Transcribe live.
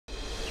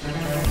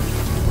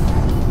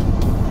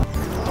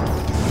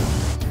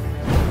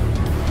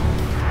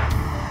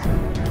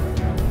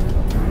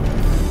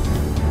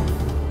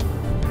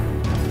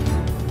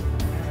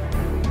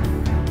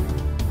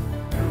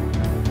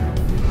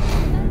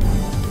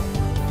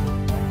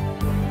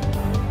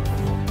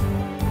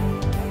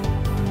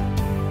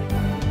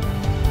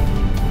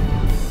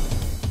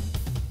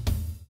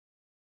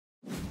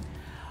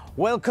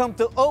Welcome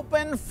to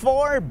Open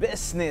for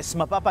Business.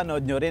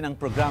 Mapapanood nyo rin ang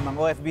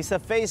programang OFB sa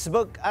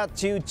Facebook at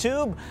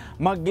YouTube.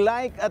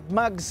 Mag-like at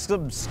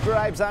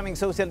mag-subscribe sa aming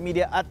social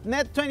media at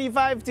Net25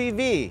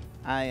 TV.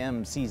 I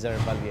am Cesar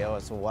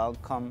Valleos.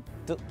 Welcome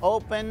to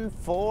Open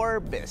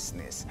for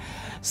Business.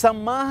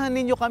 Samahan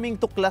ninyo kaming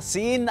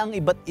tuklasin ang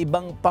iba't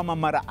ibang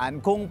pamamaraan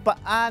kung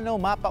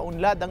paano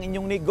mapaunlad ang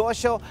inyong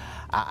negosyo.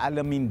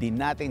 Aalamin din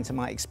natin sa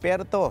mga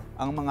eksperto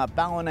ang mga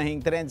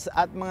pangunahing trends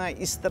at mga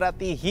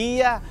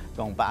estratehiya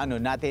kung paano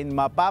natin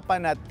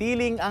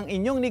mapapanatiling ang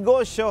inyong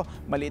negosyo,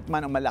 maliit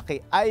man o malaki,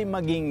 ay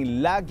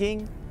maging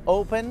laging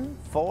open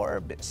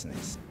for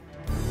business.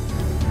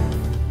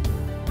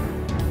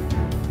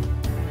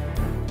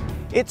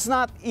 It's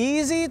not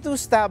easy to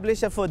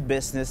establish a food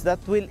business that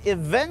will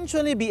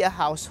eventually be a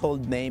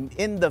household name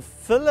in the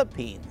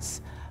Philippines.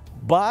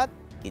 But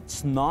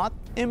it's not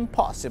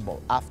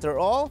impossible.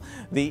 After all,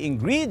 the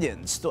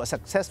ingredients to a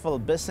successful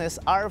business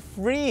are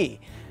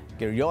free: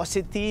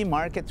 curiosity,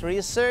 market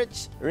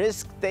research,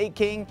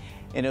 risk-taking,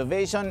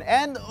 innovation,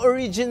 and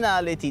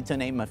originality, to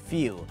name a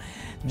few.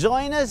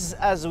 Join us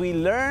as we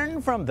learn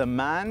from the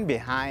man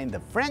behind the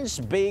French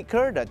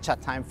baker, the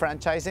Chatime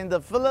franchise in the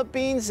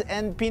Philippines,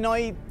 and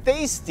Pinoy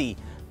Tasty,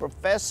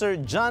 Professor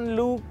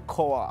Johnlu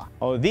Koa.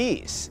 All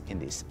these in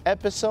this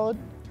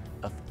episode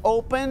of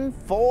Open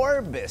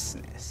for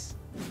Business.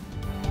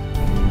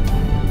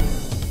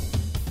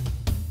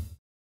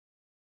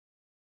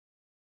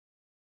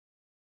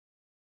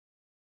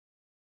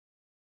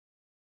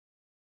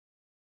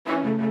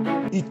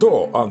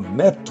 Ito ang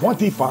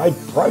Net25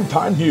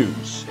 Primetime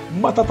News.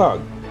 Matatag,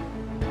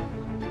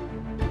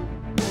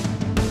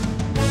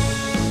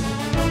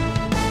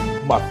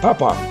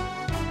 matapang,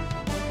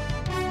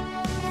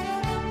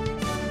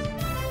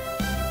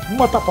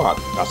 matapat,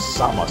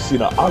 kasama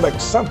sina Alex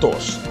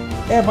Santos,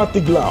 Emma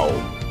Tiglao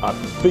at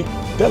Vic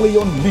De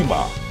Leon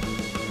Lima.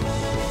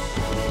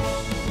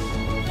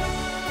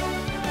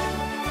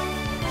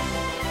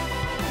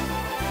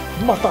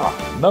 Mata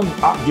ng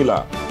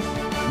Agila,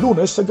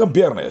 Lunes hanggang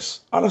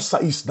Biyernes, alas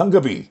 6 ng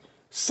gabi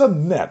sa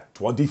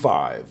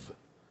Net25.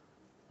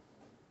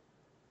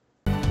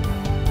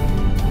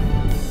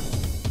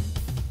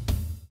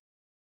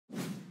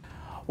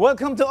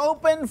 Welcome to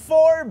Open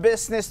for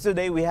Business.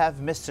 Today we have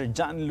Mr.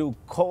 Johnlu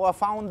Koa,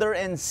 founder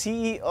and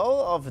CEO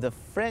of the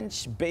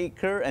French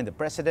baker and the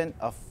president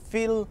of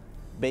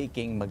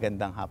Philbaking.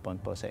 Magandang hapon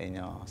po sa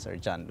inyo,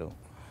 Sir Johnlu.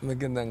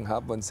 Magandang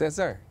hapon,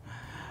 Cesar.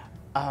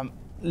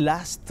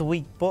 Last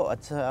week po at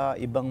sa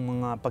ibang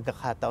mga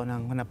pagkakataon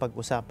ang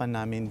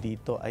napag-usapan namin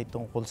dito ay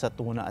tungkol sa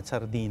tuna at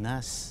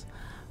sardinas.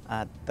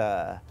 At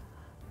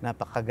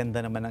napakaganda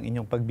naman ang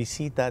inyong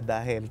pagbisita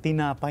dahil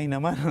tinapay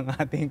naman ang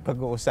ating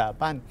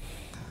pag-uusapan.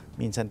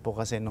 Minsan po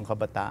kasi nung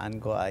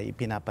kabataan ko ay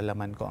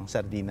pinapalaman ko ang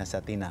sardinas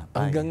sa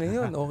tinapay. Hanggang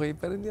ngayon, okay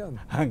pa rin yun.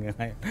 Hanggang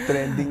ngayon.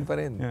 Trending pa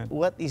rin.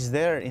 What is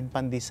there in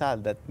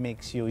pandesal that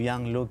makes you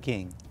young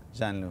looking,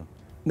 Johnlu?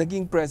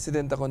 Naging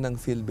president ako ng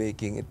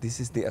Philbaking.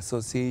 This is the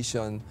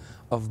association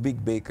of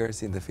big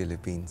bakers in the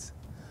Philippines.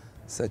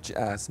 Such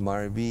as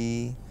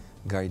Marby,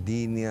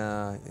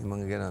 Gardenia, yung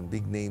mga ganon,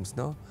 big names,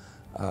 no?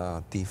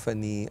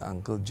 Tiffany,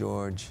 Uncle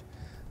George,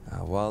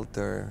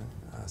 Walter,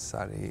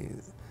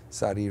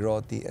 Sari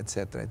Roti,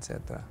 etc.,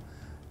 etc.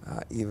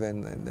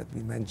 Even that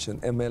we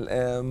mentioned,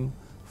 MLM,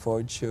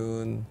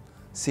 Fortune,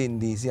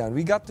 Cindy's, yan.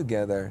 We got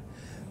together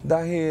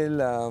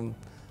dahil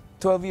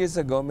 12 years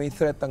ago, may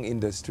threat ang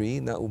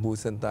industry na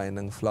ubusan tayo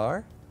ng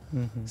flour.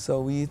 So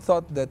we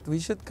thought that we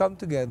should come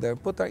together,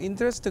 put our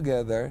interests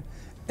together,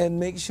 and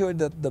make sure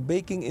that the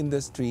baking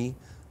industry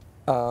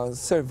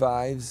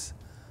survives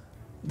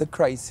the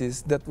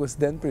crisis that was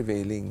then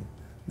prevailing.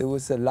 There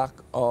was a lack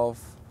of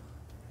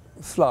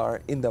flour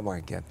in the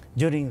market.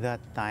 During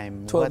that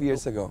time, 12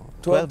 years ago,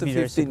 12 to 15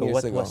 years ago.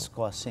 What was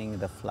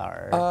causing the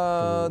flour?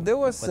 There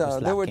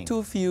were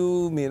too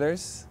few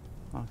millers.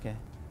 Okay.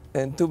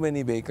 And too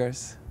many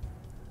bakers.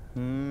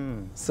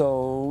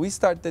 So we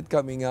started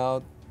coming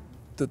out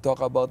to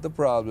talk about the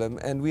problem,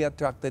 and we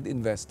attracted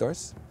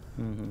investors.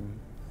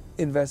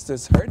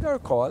 Investors heard our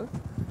call,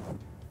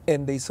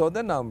 and they saw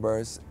the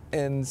numbers,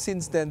 and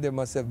since then there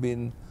must have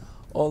been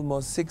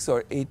almost 6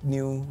 or 8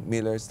 new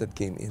millers that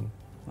came in.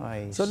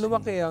 So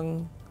lumaki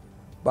ang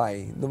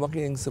pie,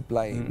 lumaki ang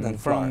supply ng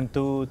flour. From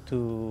 2 to...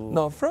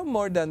 No, from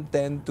more than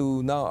 10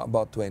 to now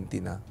about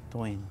 20 na.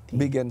 20.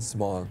 Big and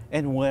small.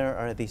 And where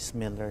are these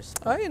millers?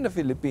 In the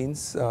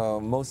Philippines,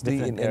 mostly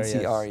Different in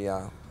NCR,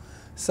 yeah.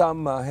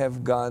 Some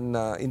have gone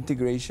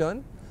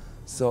integration.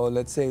 So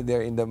let's say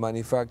they're in the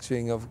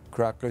manufacturing of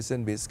crackers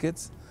and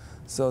biscuits.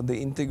 So they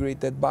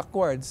integrated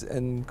backwards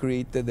and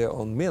created their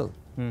own mill.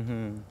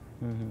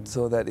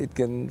 So that it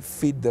can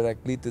feed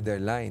directly to their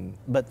line.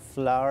 But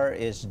flour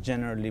is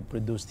generally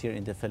produced here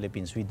in the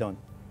Philippines. We don't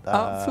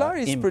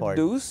flour is import.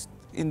 Produced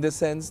in the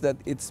sense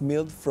that it's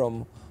milled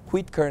from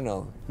wheat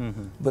kernel.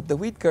 But the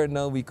wheat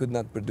kernel we could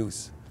not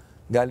produce.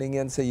 Galing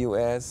yan sa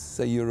US,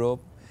 sa Europe,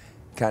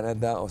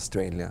 Canada,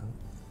 Australia.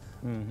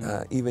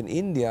 Even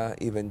India,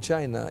 even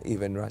China,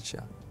 even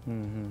Russia.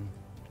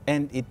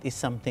 And it is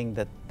something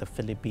that the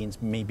Philippines,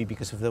 maybe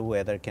because of the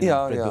weather,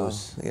 cannot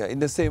produce. Yeah. In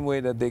the same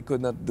way that they could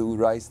not do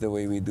rice the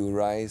way we do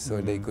rice,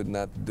 or they could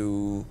not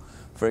do,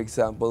 for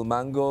example,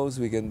 mangoes,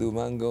 we can do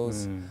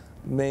mangoes.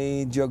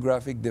 May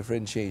geographic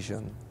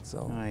differentiation.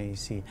 So I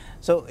see.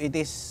 So it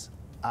is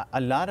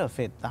a lot of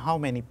it. How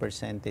many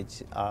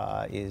percentage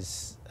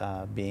is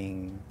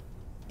being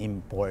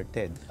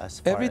imported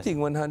as far everything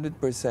 100%.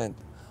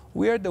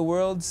 We are the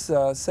world's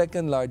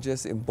second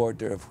largest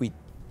importer of wheat.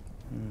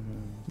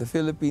 The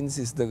Philippines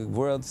is the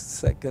world's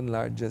second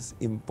largest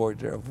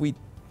importer of wheat.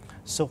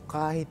 So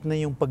kahit na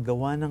yung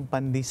paggawa ng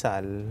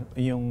pandesal,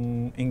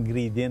 yung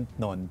ingredient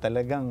nun,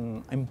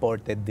 talagang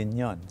imported din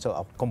yon. So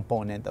a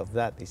component of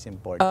that is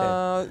imported.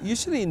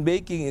 Usually in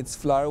baking, it's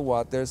flour,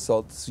 water,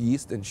 salt,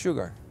 yeast, and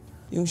sugar.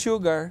 Yung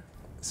sugar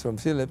is from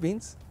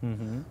Philippines.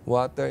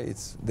 Water,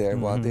 it's there,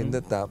 water in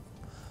the top.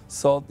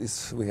 Salt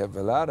is, we have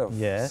a lot of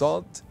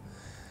salt.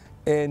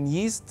 And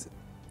yeast,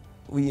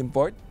 we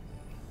import.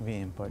 We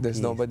import There's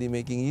yeast. nobody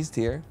making yeast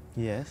here.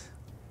 Yes.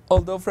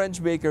 Although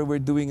French baker,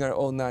 we're doing our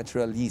own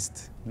natural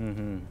yeast.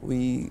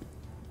 We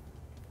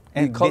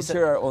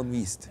culture our own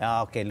yeast.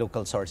 Okay,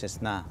 local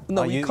sources na.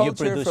 No, we you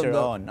culture produce from your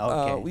the, own.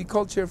 Okay. we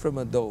culture from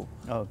a dough.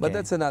 Okay. But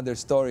that's another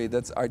story.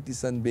 That's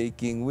artisan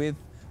baking with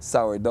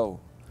sourdough.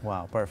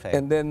 Wow, perfect.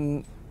 And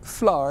then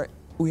flour,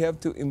 we have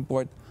to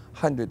import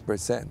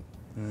 100%.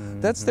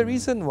 That's the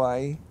reason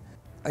why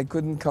I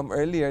couldn't come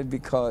earlier,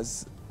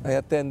 because I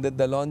attended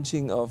the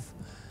launching of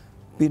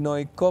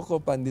Pinoy Coco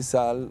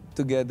Pandesal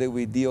together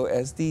with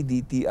DOST,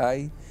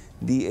 DTI,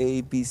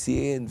 DA,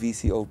 PCA, and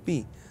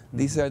VCOP.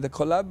 These are the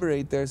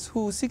collaborators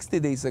who 60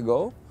 days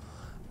ago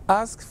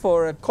asked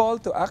for a call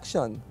to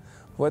action.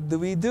 What do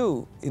we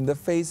do in the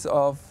face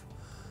of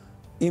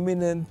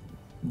imminent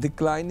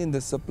decline in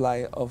the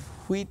supply of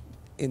wheat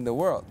in the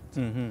world?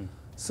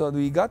 So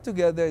we got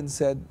together and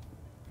said,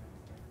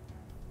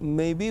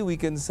 maybe we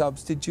can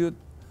substitute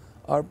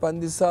our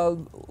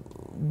pandesal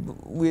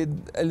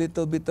with a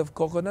little bit of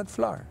coconut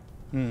flour.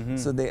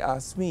 So they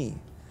asked me,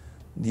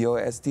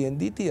 DOST and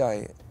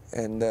DTI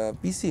and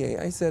PCA.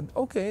 I said,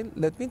 okay,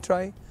 let me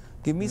try.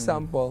 Give me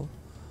sample.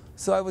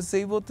 So I was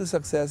able to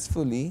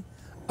successfully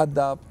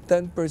adopt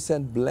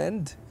 10%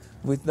 blend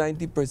with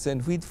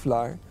 90% wheat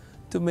flour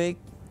to make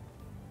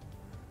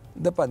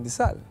the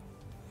pandesal.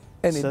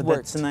 And so it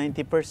worked. that's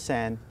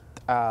 90%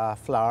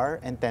 flour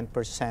and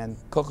 10%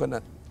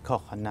 Coconut.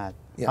 coconut.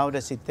 Yeah. How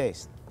does it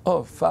taste?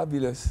 Oh,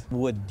 fabulous.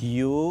 Would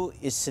you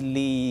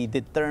easily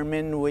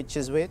determine which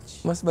is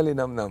which? Mas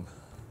malinamnam.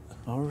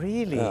 Oh,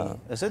 really?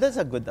 So that's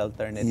a good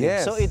alternative.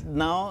 Yes. So it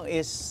now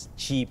is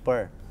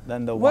cheaper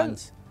than the Well,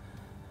 ones.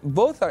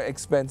 Both are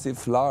expensive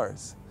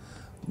flours.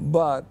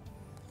 But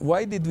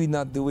why did we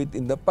not do it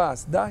in the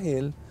past?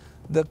 Dahil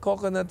the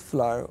coconut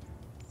flour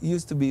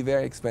used to be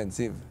very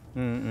expensive.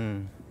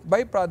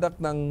 Byproduct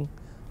ng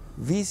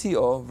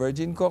VCO,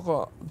 virgin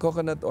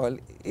coconut oil,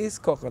 is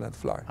coconut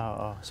flour.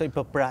 Oo. So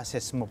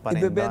ipaprocess mo pa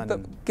rin Ibebenta,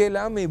 doon.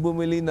 kailangan may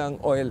bumili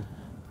ng oil.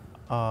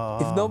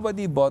 If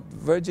nobody bought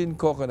virgin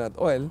coconut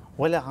oil,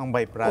 Wala kang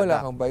byproduct. wala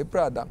kang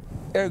byproduct.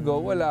 Ergo,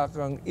 wala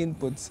kang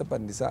input sa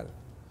pandesal.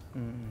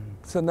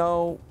 So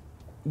now,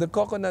 the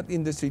coconut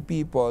industry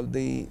people,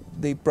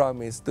 they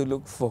promise to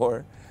look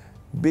for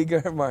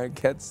bigger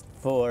markets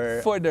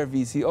For their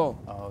VCO.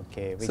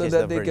 okay, which So is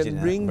that the they can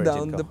virgin, bring virgin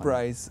down the coconut.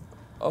 price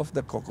of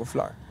the cocoa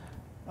flour.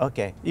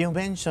 Okay. You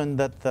mentioned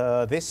that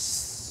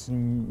this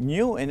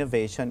new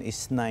innovation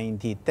is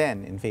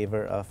 90-10 in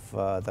favor of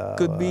the...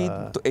 Could be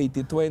to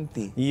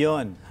 80-20. Yun.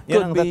 Yun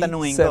Could ang be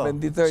tatanungin ko.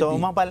 70-30. So,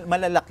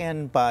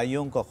 malalakihan pa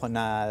yung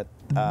coconut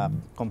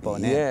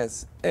component.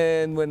 Yes.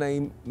 And when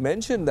I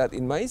mentioned that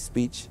in my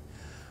speech,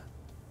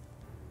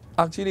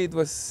 actually it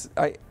was,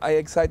 I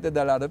excited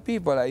a lot of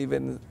people. I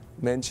even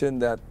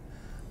mentioned that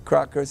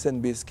crackers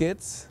and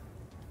biscuits,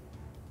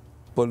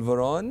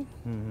 polvoron,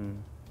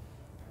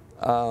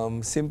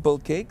 simple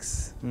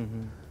cakes,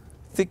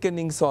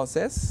 thickening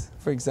sauces,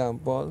 for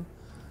example,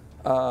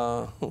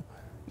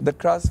 the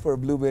crust for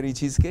blueberry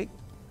cheesecake,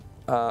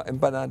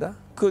 empanada,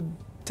 could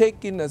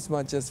take in as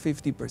much as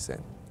 50%.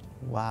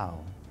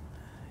 Wow.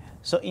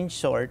 So in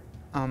short,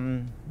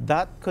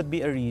 that could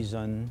be a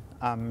reason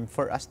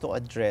for us to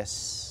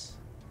address,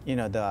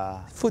 the...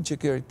 Food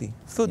security.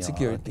 Food Yeah,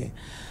 security. okay.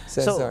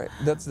 Cesar,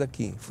 that's the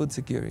key. Food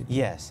security.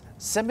 Yes.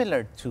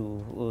 Similar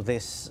to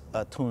this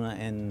tuna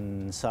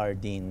and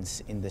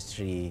sardines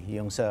industry,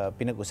 yung sa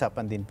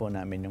pinag-usapan din po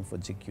namin yung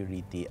food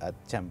security at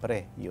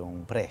siyempre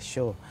yung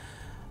presyo.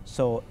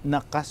 So,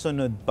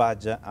 nakasunod pa,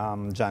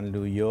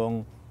 Johnlu,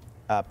 yung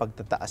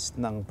pagtataas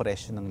ng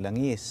presyo ng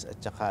langis at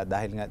saka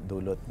dahil nga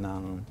dulot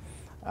ng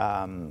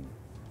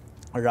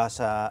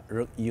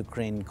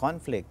Russia-Ukraine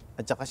conflict.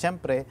 At saka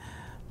siyempre,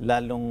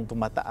 lalong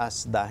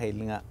tumataas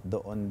dahil nga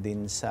doon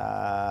din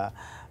sa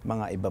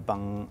mga iba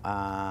pang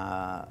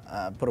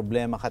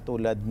problema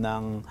katulad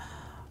ng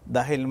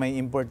dahil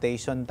may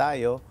importation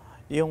tayo,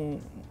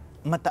 yung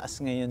mataas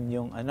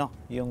ngayon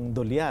yung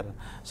dolyar.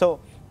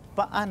 So,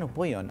 paano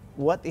po 'yon?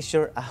 What is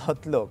your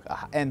outlook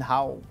and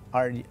how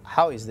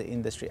is the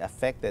industry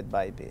affected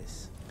by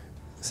this?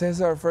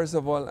 Cesar, first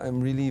of all, I'm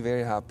really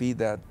very happy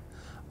that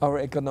our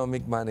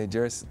economic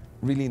managers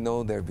really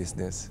know their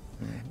business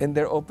and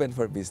they're open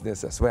for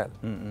business as well.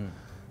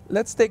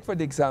 Let's take for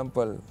the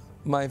example,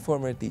 my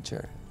former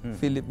teacher,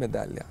 Philip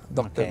Medalla,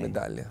 Dr. Okay.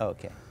 Medalla,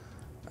 Okay.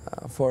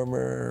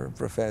 former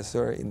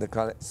professor in the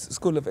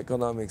School of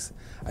Economics.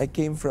 I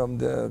came from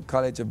the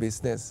College of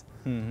Business.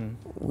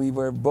 We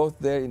were both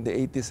there in the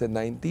 80s and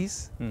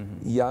 90s,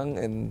 young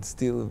and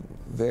still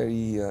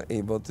very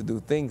able to do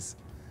things.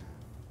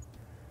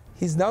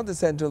 He's now the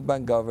central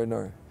bank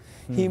governor.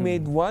 He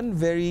made one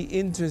very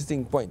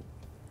interesting point.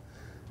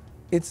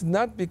 It's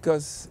not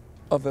because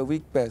of a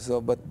weak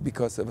peso, but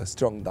because of a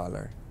strong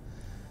dollar.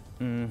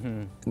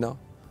 No?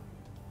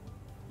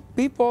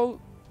 People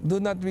do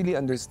not really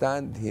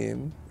understand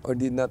him or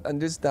did not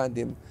understand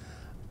him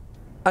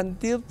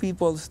until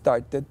people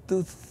started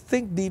to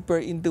think deeper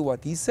into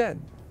what he said.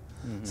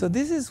 So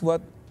this is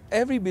what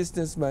every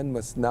businessman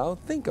must now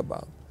think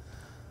about.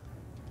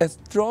 A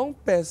strong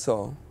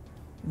peso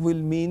will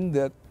mean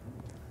that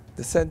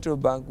the central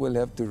bank will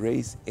have to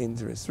raise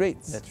interest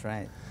rates. That's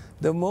right.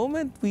 The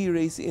moment we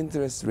raise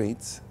interest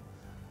rates,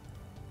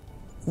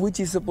 which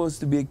is supposed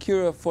to be a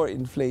cure for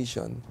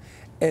inflation,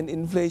 and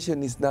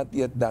inflation is not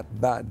yet that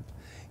bad,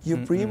 you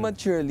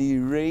prematurely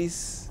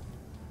raise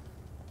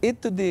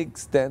it to the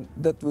extent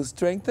that will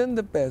strengthen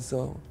the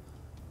peso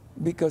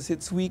because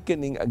it's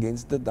weakening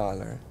against the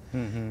dollar.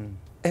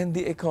 And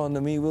the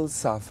economy will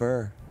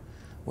suffer.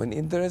 When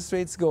interest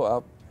rates go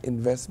up,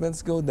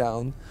 investments go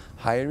down,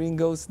 hiring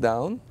goes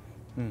down,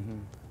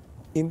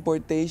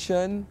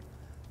 importation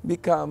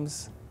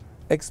becomes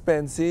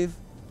expensive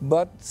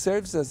but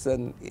serves as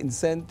an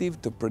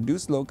incentive to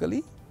produce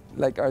locally,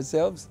 like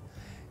ourselves.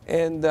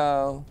 And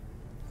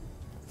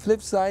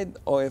flip side,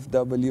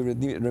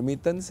 OFW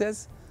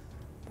remittances,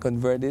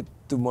 convert it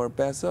to more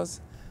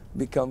pesos,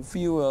 become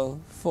fuel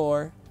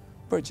for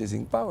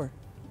purchasing power.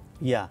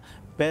 Yeah.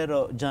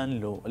 Pero,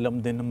 Johnlu, alam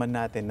din naman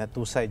natin na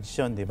two sides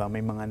yun, di ba?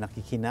 May mga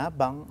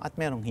nakikinabang at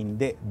merong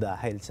hindi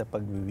dahil sa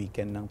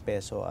pagwiwiken ng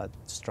peso at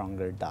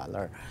stronger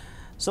dollar.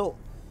 So,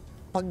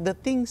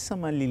 pagdating sa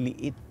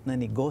maliliit na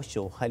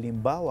negosyo,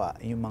 halimbawa,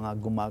 yung mga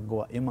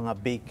gumagawa, yung mga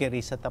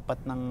bakery sa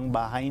tapat ng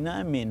bahay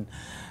namin.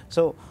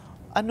 So,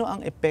 ano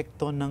ang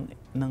epekto ng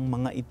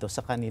mga ito sa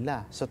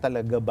kanila? So,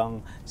 talaga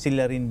bang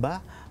sila rin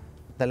ba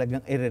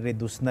talagang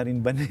i-reduce na rin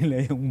ba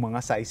nila yung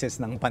mga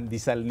sizes ng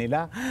pandesal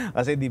nila?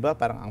 Kasi di ba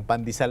parang ang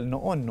pandesal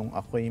noon, nung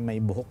ako'y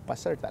may buhok pa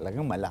sir,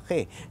 talagang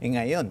malaki.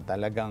 Ngayon,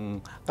 talagang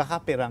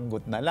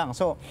kakapiranggot na lang.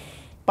 So,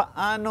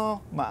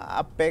 paano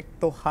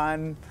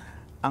maapektuhan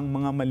ang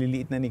mga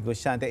maliliit na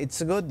negosyante?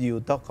 It's good you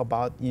talk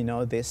about,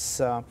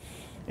 this,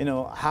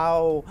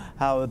 how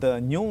the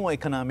new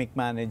economic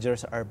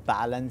managers are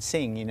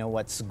balancing,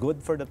 what's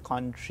good for the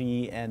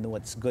country and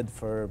what's good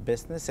for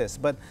businesses.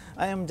 But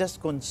I am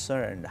just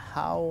concerned,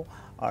 how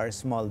are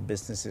small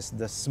businesses,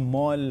 the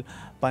small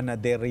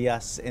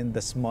panaderias and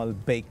the small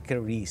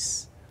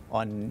bakeries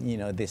on,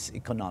 this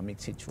economic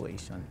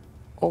situation?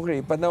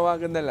 Okay,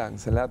 panawagan na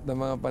lang sa lahat ng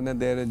mga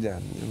panadero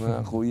dyan, yung mga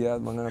kuya,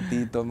 mga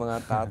tito, mga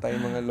tatay,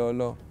 mga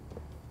lolo.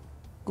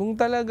 Kung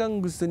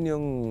talagang gusto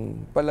nyong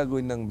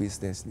palaguin ng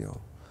business nyo,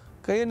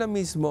 kayo na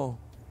mismo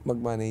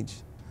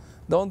mag-manage.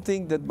 Don't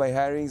think that by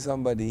hiring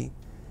somebody,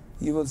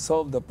 you will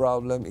solve the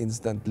problem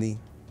instantly.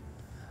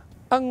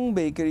 Ang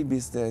bakery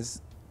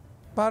business,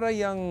 para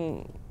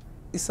yung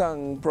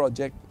isang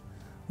project,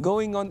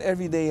 going on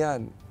every day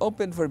yan.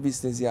 Open for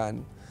business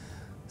yan.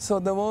 So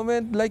the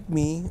moment, like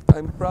me,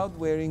 I'm proud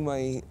wearing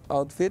my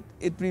outfit,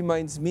 it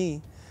reminds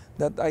me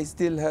that I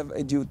still have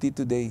a duty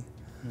today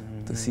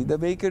to see the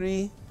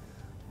bakery,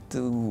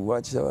 to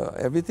watch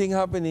everything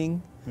happening.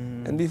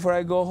 And before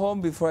I go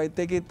home, before I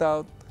take it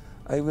out,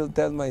 I will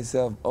tell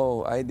myself,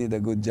 oh, I did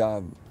a good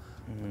job.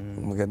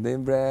 Maganda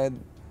yung bread,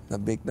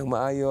 na-bake ng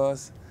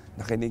maayos,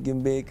 nakinig yung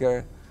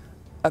baker,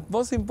 at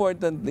most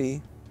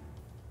importantly,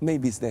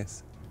 may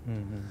business.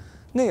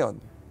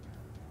 Ngayon,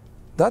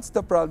 that's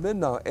the problem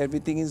now.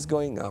 Everything is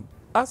going up.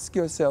 Ask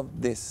yourself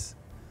this.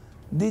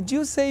 Did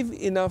you save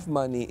enough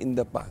money in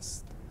the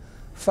past,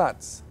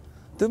 fats,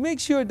 to make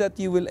sure that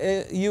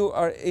you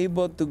are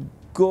able to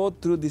go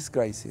through this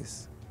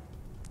crisis?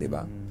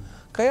 Diba?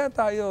 Kaya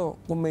tayo,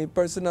 kung may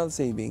personal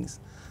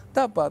savings,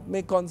 dapat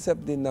may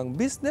concept din ng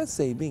business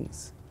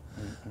savings.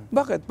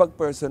 Bakit pag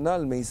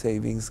personal may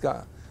savings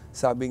ka?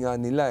 Sabi nga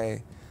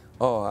nila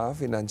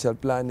financial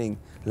planning.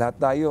 Lahat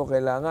tayo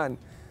kailangan,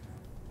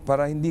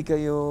 para hindi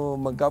kayo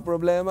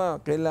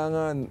magka-problema,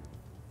 kailangan,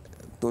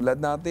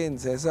 tulad natin,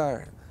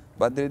 Cesar,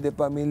 Padre de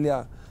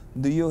Pamilya,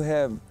 do you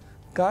have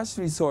cash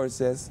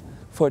resources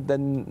for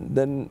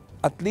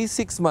at least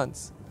 6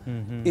 months?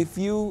 If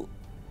you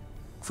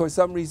for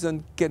some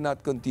reason cannot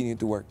continue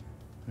to work.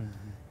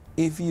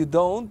 If you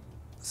don't,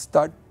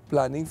 start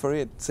planning for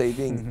it,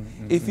 saving.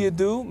 If you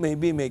do,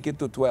 maybe make it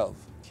to 12.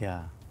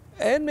 Yeah.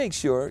 And make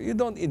sure you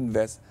don't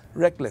invest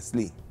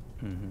recklessly.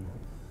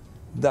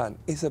 Done.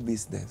 It's a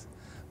business.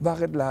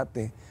 Bakit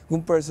lahat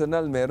Kung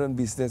personal, meron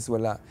business,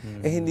 wala.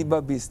 Hindi ba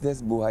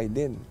business, buhay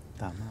din?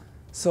 Tama.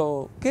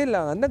 So,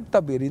 kailangan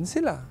nagtabi rin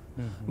sila.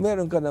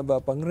 Meron ka na ba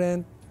pang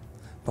rent,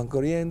 pang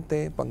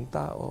kuryente, pang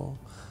tao?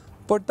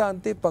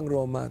 Importante, pang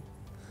raw mat.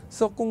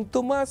 So, kung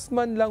tumas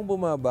man lang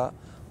bumaba,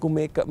 kung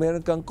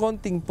meron kang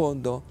konting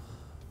pondo,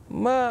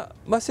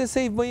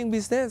 masasave mo yung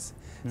business.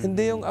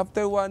 Hindi yung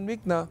after 1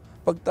 week na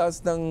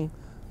pagtaas ng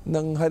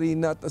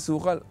harina at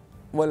asukal,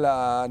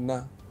 wala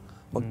na.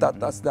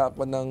 Magtataas na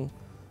ako ng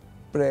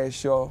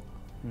presyo,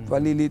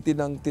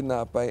 palilitin ng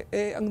tinapay.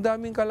 Ang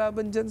daming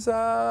kalaban dyan sa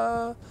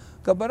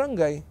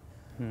kabarangay.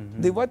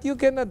 What you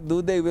cannot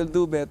do, they will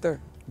do better.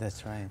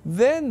 That's right.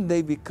 Then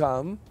they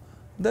become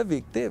the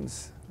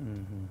victims.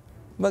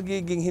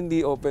 Magiging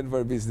hindi open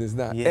for business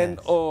na. Yes.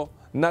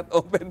 Not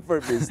open for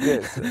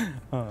business.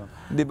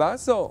 Diba?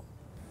 So,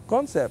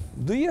 concept,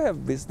 do you have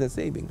business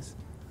savings?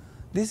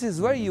 This is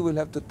where you will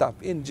have to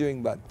tap in during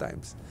bad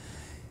times.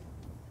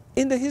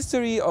 In the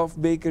history of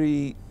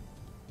bakery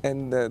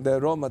and the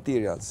raw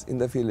materials in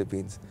the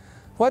Philippines,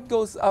 what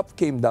goes up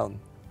came down.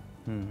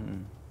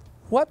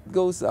 What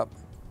goes up?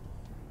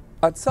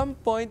 At some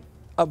point,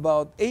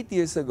 about 8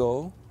 years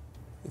ago,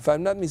 if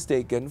I'm not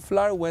mistaken,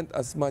 flour went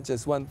as much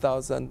as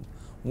 1,100.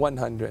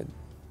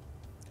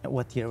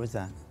 What year was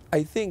that?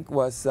 I think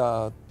was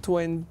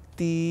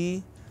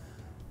 2010.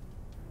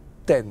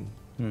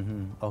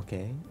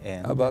 Okay.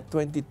 And About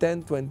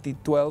 2010,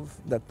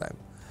 2012, that time.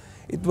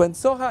 It went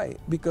so high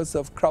because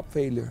of crop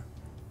failure.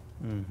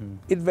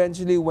 It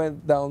eventually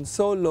went down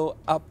so low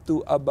up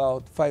to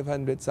about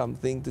 500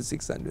 something to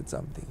 600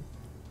 something.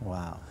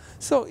 wow.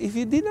 So if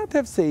you did not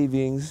have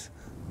savings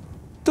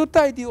to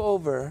tide you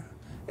over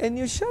and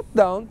you shut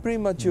down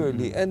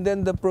prematurely and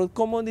then the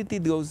commodity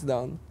goes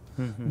down,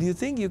 do you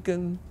think you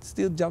can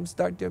still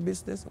jumpstart your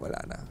business? Wala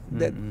na.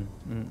 Dead.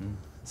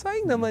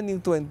 Sayang naman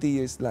yung 20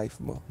 years life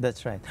mo.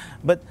 That's right.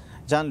 But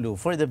Johnlu,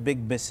 for the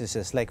big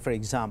businesses, like for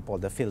example,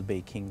 the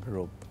Philbaking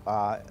Group,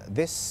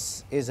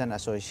 this is an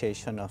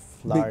association of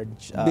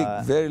large...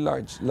 Very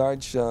large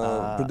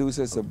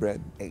producers of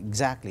bread.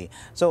 Exactly.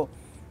 So,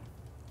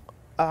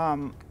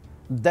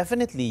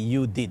 definitely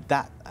you did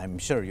that. I'm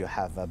sure you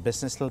have a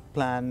business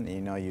plan,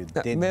 you know, you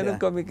did... Meron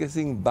kami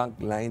kasing bank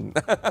line.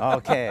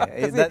 Okay.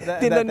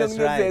 Tinanong that's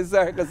ni right.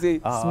 Cesar kasi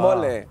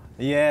small eh.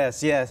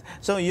 Yes, yes.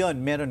 So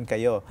yun, meron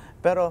kayo.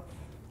 Pero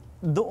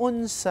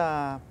doon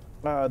sa...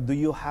 do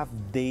you have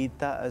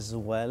data as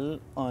well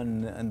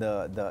on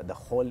the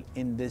whole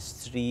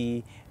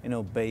industry, you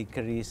know,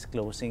 bakeries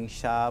closing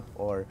shop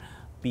or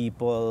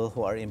people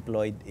who are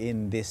employed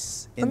in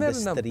this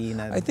industry?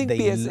 I think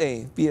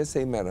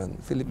PSA meron,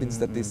 Philippine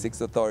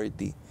Statistics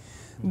Authority.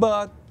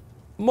 But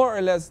more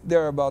or less,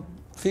 there are about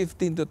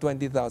 15 to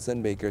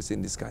 20,000 bakers in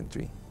this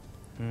country.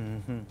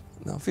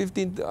 Now,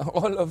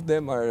 all of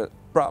them are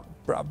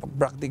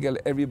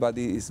practical.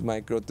 Everybody is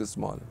micro to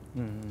small.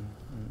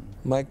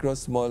 Micro,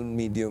 small,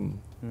 medium.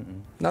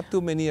 Not too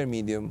many are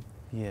medium.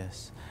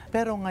 Yes.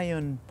 Pero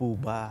ngayon po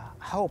ba,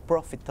 how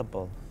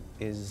profitable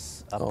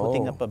is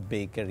putting up a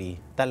bakery?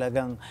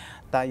 Talagang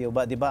tayo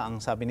ba, di ba,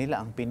 ang sabi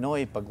nila, ang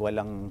Pinoy, pag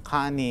walang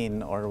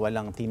kanin or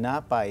walang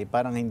tinapay,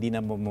 parang hindi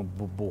na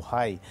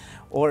mabubuhay.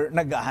 Or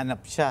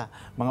naghahanap siya,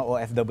 mga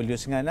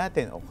OFWs nga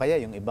natin, o kaya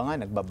yung iba nga,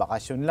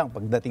 nagbabakasyon lang.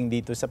 Pagdating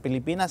dito sa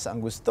Pilipinas,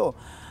 ang gusto,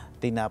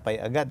 tinapay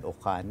agad o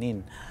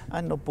kanin.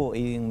 Ano po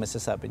yung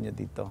masasabi niyo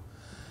dito?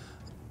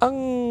 Ang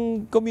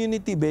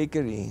community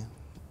bakery,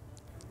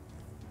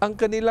 ang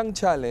kanilang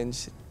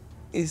challenge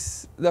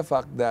is the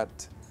fact that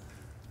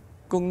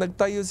kung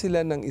nagtayo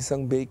sila ng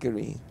isang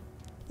bakery,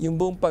 yung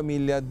buong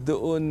pamilya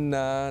doon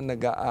na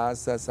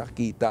nag-aasa sa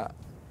kita.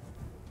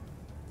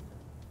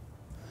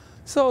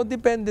 So,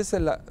 depende sa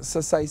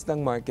size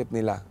ng market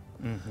nila.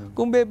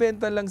 Kung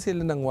bebenta lang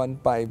sila ng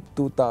 1,500,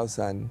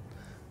 2,000,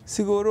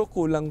 siguro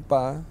kulang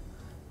pa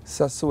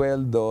sa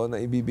sweldo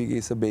na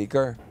ibibigay sa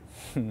baker.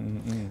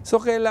 So,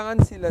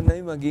 kailangan sila na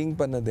maging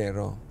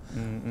panadero.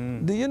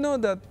 Do you know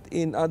that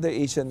in other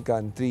Asian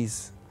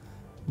countries,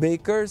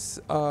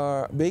 bakeries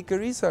are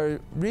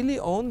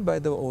really owned by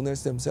the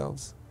owners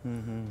themselves?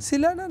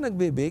 Sila na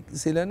nagbe-bake,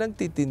 sila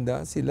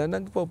nagtitinda, sila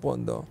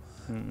nagpopondo.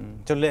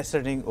 To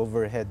lessening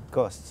overhead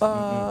costs.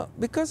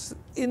 Because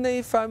in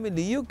a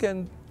family, you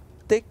can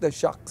take the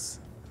shocks.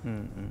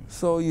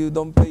 So you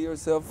don't pay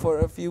yourself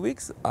for a few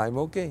weeks,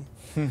 I'm okay.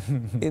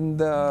 In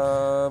the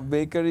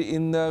bakery,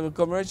 in the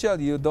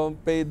commercial, you don't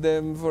pay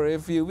them for a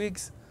few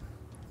weeks,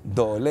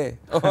 dole.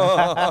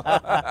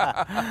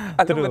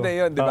 Alam mo na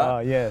yun, di ba?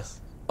 Yes.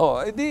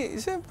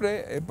 Edi,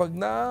 siyempre, pag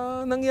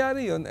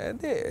nangyari yun,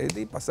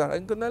 edi,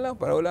 pasaran ko na lang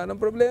para wala nang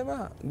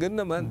problema. Ganun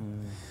naman.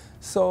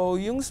 So,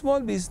 yung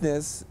small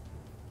business,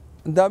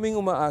 daming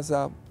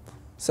umaasa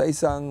sa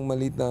isang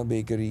maliit na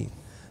bakery.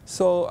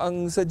 So,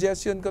 ang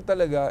suggestion ko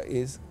talaga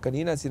is,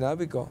 kanina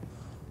sinabi ko,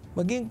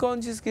 maging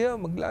conscious kayo,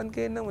 maglaan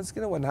kayo ng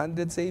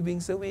 100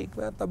 savings a week.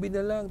 Tabi na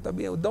lang,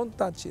 tabi. Don't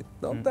touch it.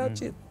 Don't touch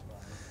it.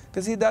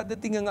 Kasi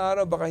dadating ang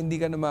araw, baka hindi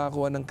ka na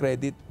makakuha ng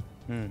credit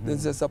dun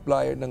sa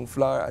supplier ng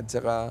flour at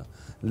saka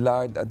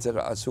lard at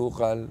saka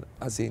asukal,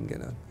 asin,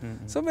 gano'n.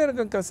 So, meron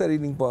kang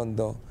kasariling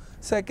pondo.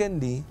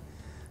 Secondly,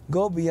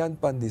 go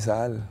beyond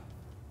pandesal.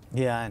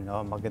 Yan,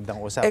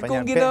 magandang usapan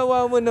Kung yan.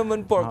 ginawa mo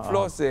naman pork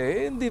floss,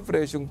 hindi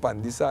fresh yung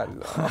pandesal.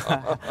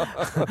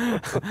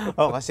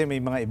 Kasi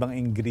may mga ibang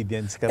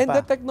ingredients ka And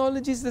pa. the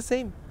technology is the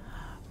same.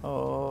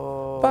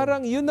 Oh.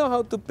 Parang you know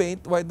how to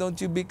paint, why don't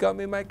you become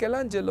a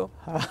Michelangelo?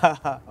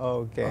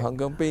 Okay.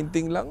 Hanggang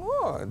painting lang,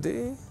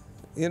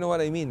 you know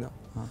what I mean, no?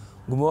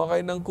 Gumawa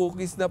kayo ng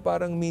cookies na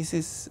parang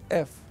Mrs.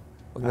 F.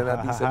 Huwag na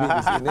natin sabihin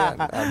kung sino yan.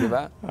 Di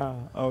ba?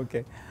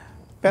 Okay.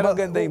 Pero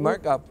maganda yung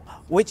markup.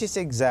 Which is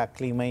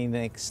exactly my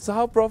next... So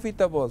how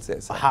profitable,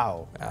 Cesar?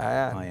 How?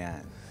 Ayan.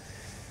 Ayan.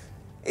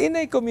 In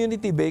a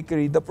community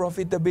bakery, the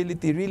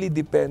profitability really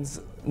depends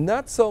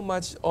not so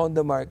much on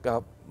the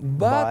markup,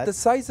 but the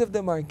size of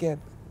the market.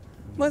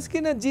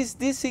 Maski na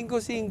 10,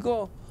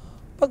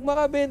 5. Pag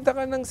makabenta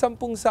ka ng 10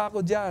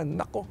 sako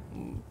dyan, nako,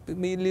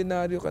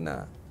 milyonaryo ka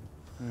na.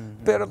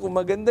 Pero kung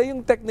maganda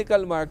yung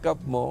technical markup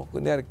mo,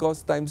 kunyari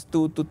cost times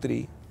 2 to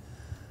 3,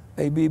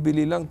 ay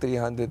bibili lang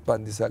 300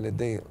 pandesal a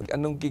day.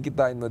 Anong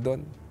kikitain mo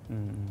doon?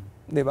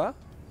 Di ba?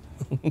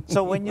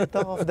 So when you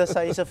talk of the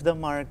size of the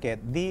market,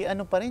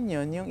 ano pa rin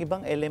yun, yung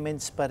ibang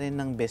elements pa rin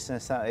ng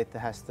business, it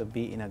has to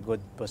be in a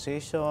good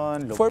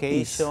position,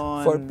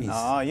 location. 4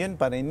 piece. Yun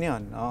pa rin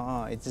yun.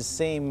 It's the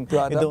same.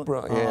 Product,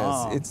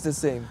 yes, it's the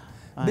same.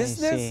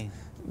 Business,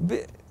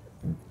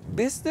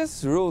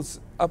 business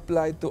rules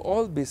apply to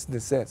all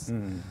businesses.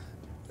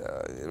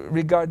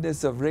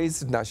 Regardless of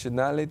race,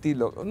 nationality,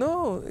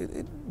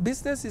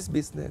 business is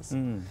business.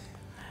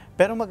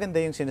 Pero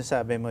maganda yung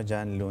sinasabi mo,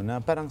 Johnlu, na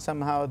parang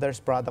somehow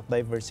there's product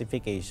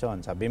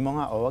diversification. Sabi mo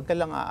nga, wag ka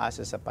lang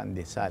aasa sa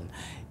pandesal.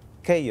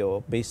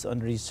 Kayo, based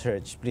on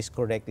research, please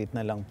correct it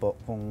na lang po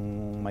kung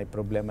may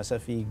problema sa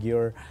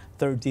figure,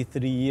 33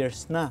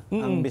 years na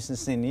ang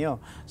business ninyo.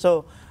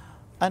 So,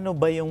 ano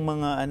ba yung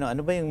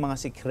mga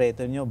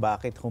sikreto nyo?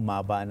 Bakit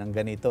humaba ng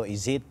ganito?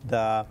 Is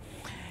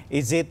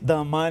it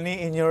the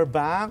money in your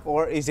bank,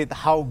 or is it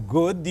how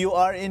good you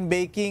are in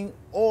baking,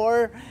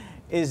 or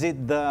is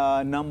it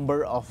the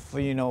number of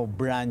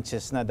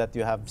branches na that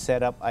you have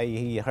set up?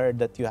 I heard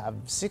that you have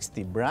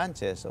 60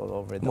 branches all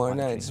over the More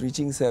country. na, it's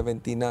reaching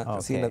 70 na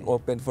kasi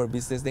nag-open for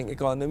business ng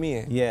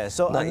economy Yeah,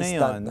 so ano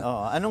yun?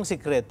 Na. Anong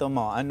sikreto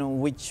mo?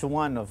 Which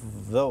one of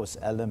those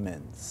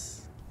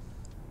elements?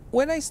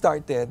 When I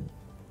started,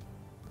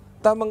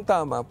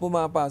 tamang-tama,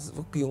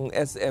 pumapasok yung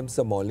SM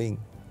sa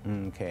malling.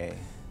 Okay.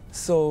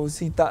 So,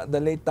 the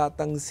late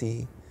Tatang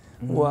Si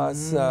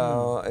was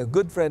a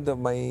good friend of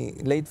my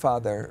late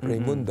father,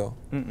 Raimundo.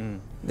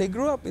 They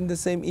grew up in the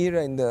same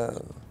era in the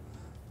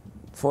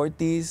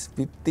 40s,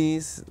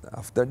 50s,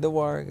 after the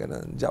war,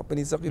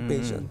 Japanese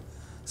occupation.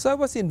 So, I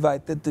was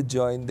invited to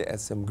join the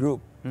SM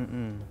group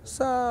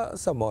sa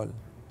mall.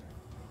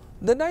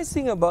 The nice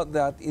thing about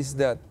that is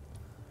that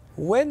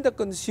when the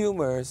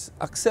consumers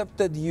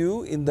accepted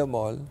you in the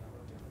mall,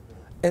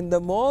 and the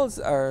malls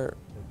are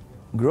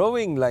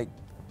growing like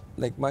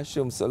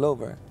mushrooms all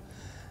over,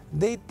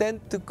 they tend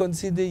to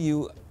consider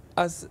you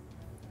as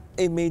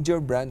a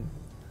major brand,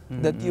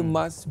 that you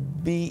must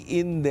be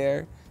in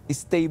their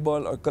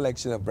stable or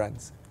collection of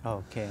brands.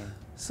 Okay.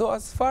 So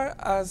as far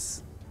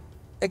as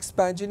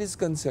expansion is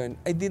concerned,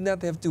 I did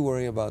not have to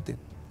worry about it.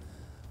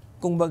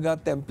 Kung baga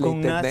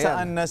templated na yan. Kung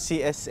nasaan na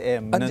si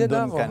SM, Andyan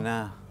nandun ako. ka na.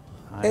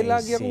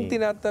 Lagi akong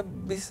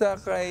tinatabi sa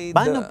kay...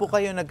 Paano po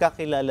kayo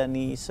nagkakilala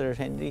ni Sir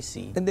Henry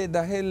C? Hindi,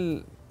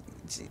 dahil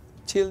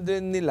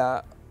children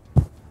nila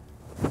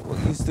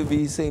used to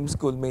be same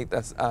schoolmate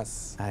as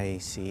us.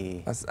 I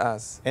see. As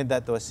us. And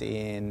that was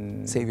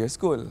in... Xavier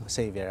School.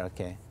 Xavier,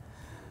 okay.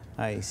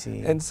 I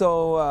see. And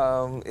so,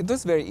 it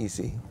was very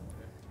easy.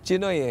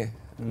 Chinoy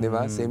di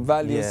ba? Same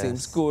values, same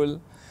school.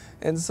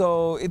 And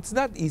so, it's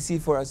not easy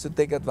for us to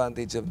take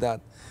advantage of that.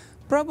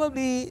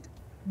 Probably,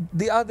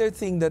 the other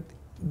thing that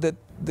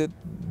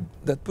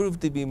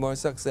proved to be more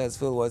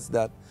successful was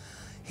that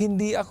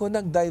hindi ako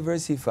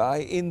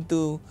nag-diversify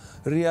into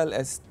real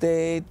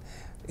estate,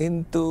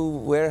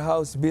 into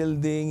warehouse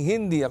building,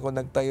 hindi ako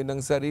nagtayo ng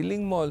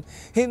sariling mall,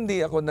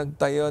 hindi ako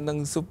nagtayo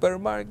ng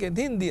supermarket,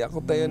 hindi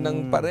ako tayo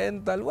ng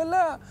parental,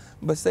 wala.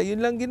 Basta yun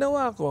lang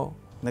ginawa ko.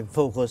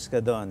 Nag-focus ka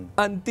doon?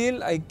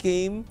 Until I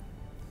came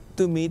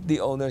to meet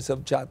the owners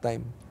of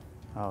Chatime.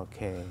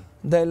 Okay.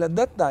 Dahil at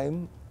that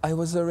time, I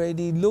was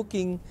already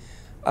looking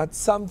at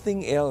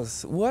something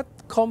else. What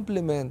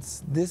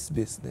complements this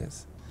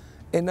business?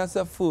 And as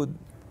a food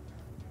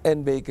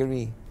and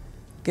bakery,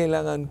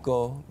 kailangan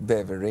ko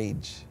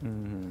beverage.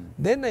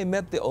 Then I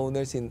met the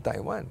owners in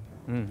Taiwan.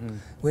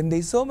 When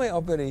they saw my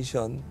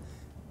operation,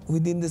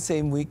 within the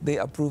same week, they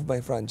approved my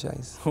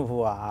franchise.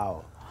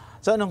 Wow.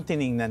 So anong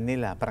tiningnan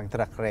nila? Parang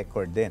track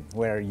record din.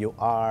 Where you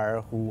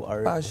are, who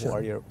are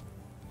your...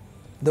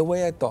 The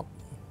way I talk.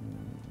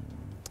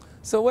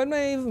 So when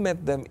I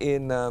met them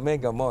in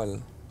Mega Mall,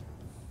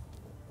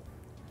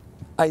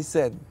 I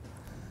said,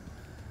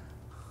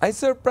 I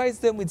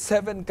surprised them with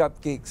 7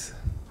 cupcakes.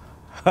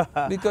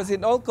 Because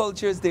in all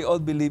cultures, they all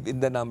believe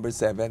in the number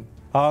 7.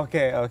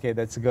 Okay,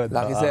 that's good.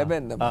 Lucky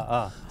 7.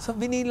 Diba? So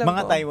binilang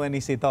mga ko.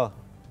 Taiwanese ito.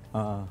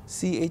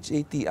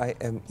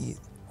 Chatime.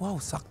 Wow,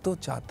 sakto,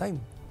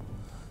 Chatime.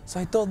 So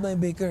I told my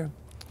baker,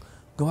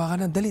 gawa ka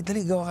ng, dali,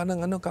 gawa ka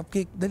ng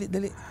cupcake,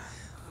 dali.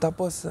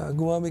 Tapos,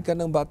 gumamit ka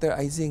ng butter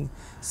icing.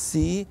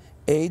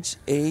 CHATIME.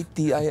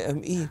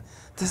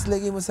 Tapos,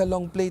 lagay mo sa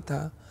long plate,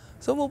 ha?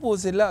 So, umupo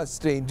sila,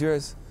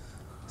 strangers.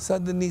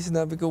 Suddenly,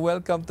 sinabi ko,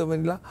 welcome to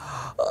Manila.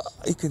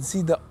 I can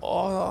see the,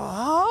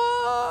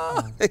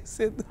 I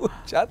said,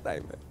 chat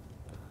time.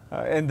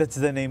 And that's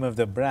the name of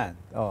the brand.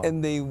 Oh. And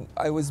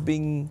I was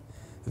being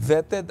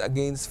vetted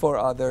against 4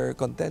 other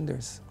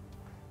contenders.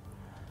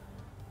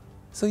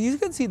 So you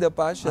can see the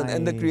passion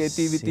and the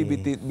creativity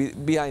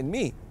behind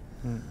me.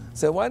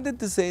 So I wanted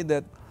to say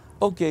that,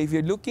 okay, if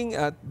you're looking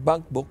at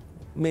bank book,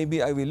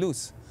 maybe I will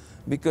lose.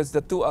 Because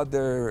the 2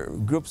 other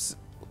groups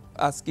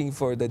asking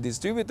for the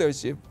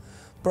distributorship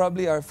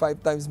probably are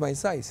 5 times my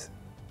size.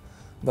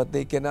 But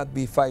they cannot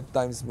be 5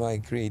 times my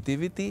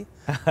creativity,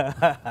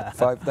 5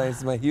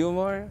 times my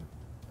humor,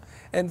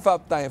 and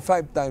 5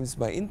 times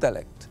my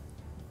intellect.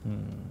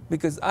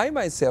 Because I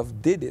myself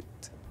did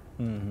it,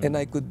 and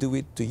I could do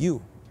it to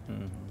you.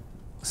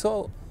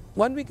 So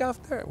 1 week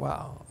after,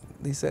 wow,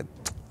 they said,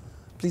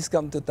 please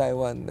come to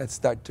Taiwan, let's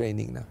start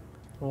training now.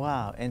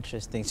 Wow,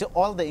 interesting. So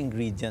all the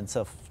ingredients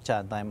of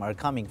chat time are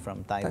coming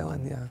from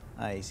Taiwan? Yeah.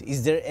 I see.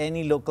 Is there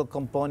any local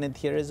component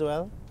here as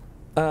well?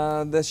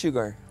 The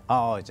sugar.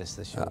 Oh, just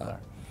the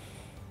sugar.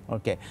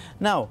 Okay.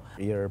 Now,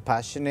 you're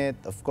passionate.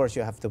 Of course,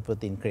 you have to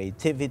put in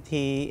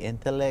creativity,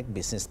 intellect,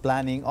 business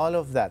planning, all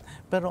of that.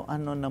 Pero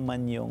ano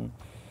naman yung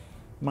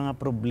mga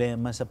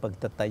problema sa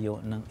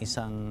pagtatayo ng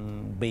isang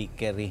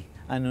bakery?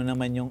 Ano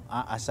naman yung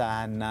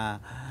aasahan na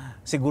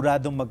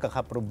siguradong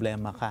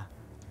magkakaproblema ka?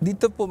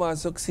 Dito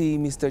pumasok si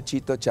Mr.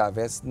 Chito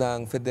Chavez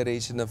ng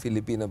Federation of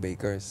Filipino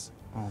Bakers.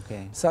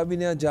 Okay. Sabi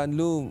niya,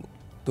 Johnlu,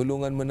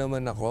 tulungan mo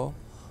naman ako.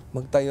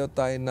 Magtayo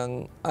tayo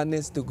ng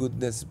honest to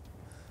goodness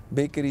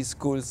bakery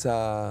school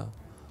sa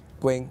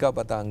Cuenca,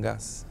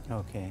 Batangas.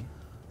 Okay.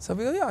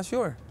 Sabi ko, yeah,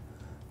 sure.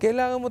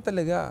 Kailangan mo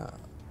talaga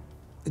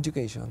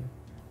education.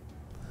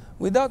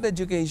 Without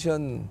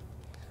education,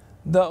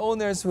 the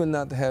owners will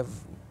not have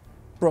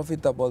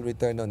profitable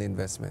return on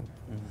investment.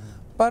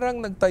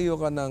 Parang nagtayo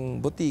ka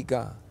ng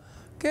butika,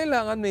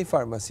 kailangan may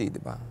pharmacy, di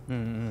ba?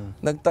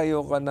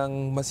 Nagtayo ka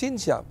ng machine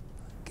shop,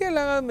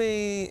 kailangan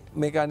may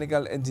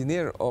mechanical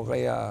engineer o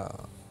kaya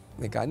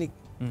mechanic.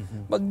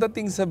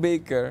 Pagdating sa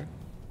baker,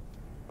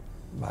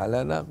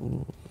 bahala na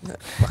kung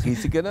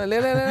makisig ka na,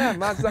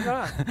 masa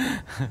ka.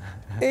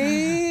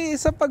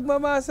 Sa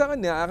pagmamasa ka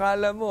niya,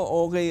 akala mo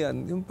okay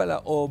yan. Yung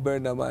pala over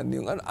naman,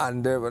 yung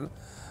under.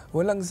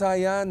 Walang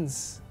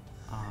science.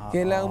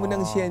 Kailangan mo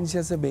ng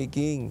siyensya sa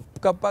baking.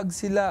 Kapag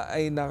sila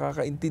ay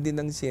nakakaintindi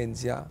ng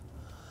siyensya,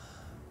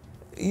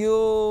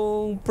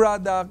 yung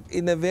product,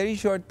 in a very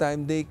short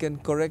time, they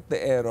can correct the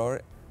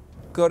error,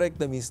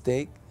 correct the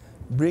mistake,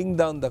 bring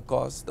down the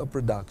cost of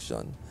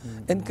production,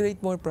 and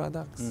create more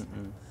products.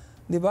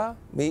 Di ba?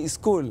 May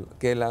school,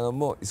 kailangan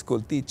mo,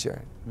 school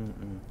teacher.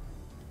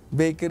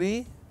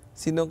 Bakery,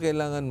 sino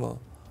kailangan mo?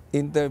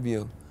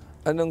 Interview.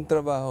 Anong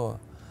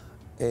trabaho?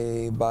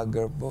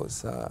 Bagger po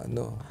sa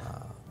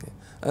okay.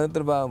 Anong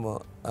trabaho mo?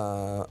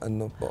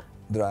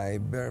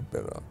 Driver,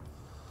 pero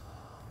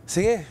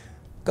sige,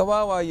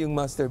 kawawa yung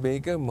master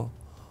baker mo.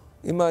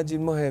 Imagine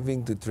mo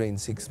having to train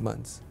 6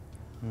 months.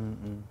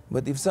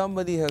 But if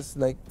somebody has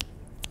like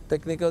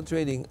technical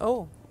training,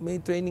 may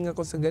training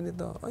ako sa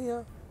ganito. Oh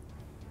yeah.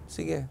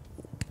 Sige.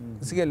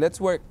 Sige,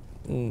 let's work.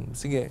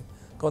 Sige.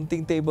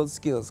 Counting table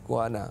skills,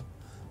 kuha na.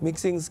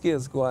 Mixing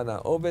skills, kuha na.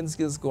 Oven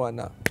skills, kuha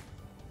na.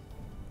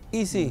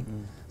 Easy.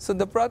 So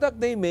the product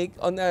they make,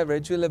 on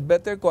average, will have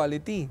better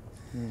quality.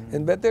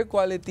 And better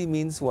quality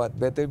means what?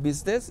 Better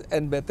business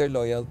and better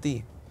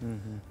loyalty.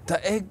 The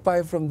egg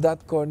pie from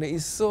that corner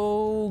is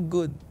so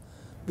good.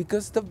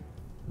 Because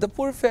the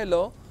poor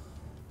fellow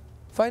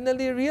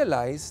finally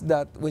realized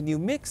that when you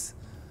mix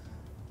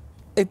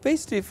a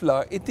pastry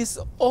flour, it is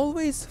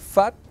always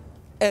fat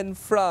and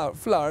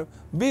flour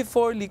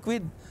before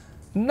liquid,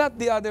 not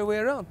the other way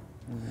around.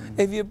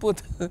 If you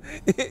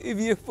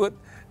put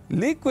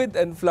liquid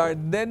and flour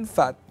then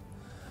fat,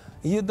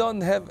 you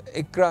don't have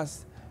a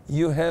crust,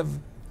 you have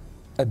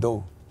a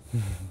dough.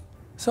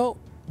 So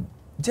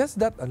just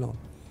that alone.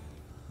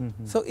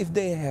 So if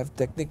they have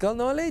technical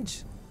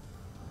knowledge,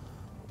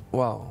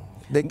 wow,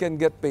 they can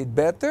get paid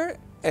better,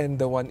 and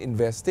the one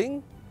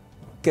investing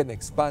can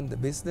expand the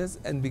business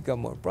and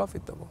become more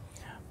profitable.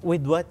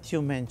 With what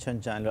you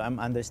mentioned, Johnlu,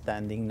 I'm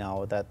understanding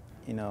now that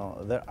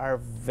there are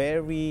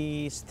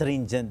very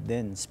stringent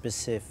then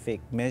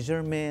specific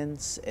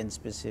measurements and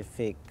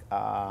specific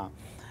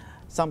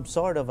some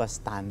sort of a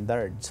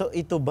standard. So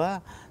ito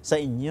ba sa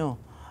inyo?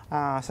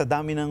 Sa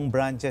dami ng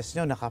branches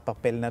nyo,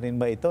 nakapapel na rin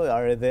ba ito?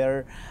 Are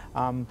there,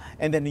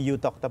 and then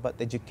you talked about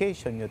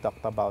education, you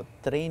talked about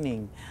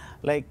training.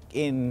 Like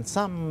in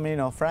some,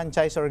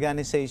 franchise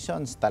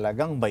organizations,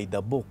 talagang by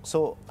the book.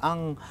 So,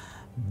 ang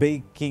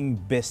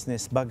baking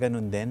business ba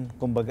ganun din?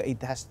 Kumbaga, it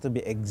has to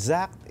be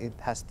exact, it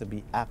has to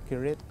be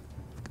accurate.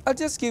 I'll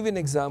just give you an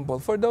example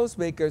for those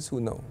bakers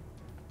who know.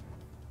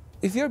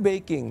 If you're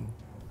baking,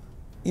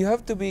 you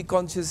have to be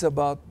conscious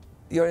about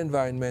your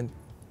environment.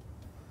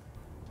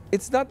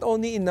 it's not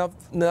only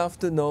enough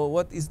to know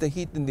what is the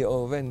heat in the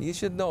oven. You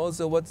should know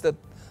also what's the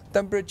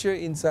temperature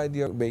inside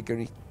your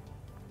bakery.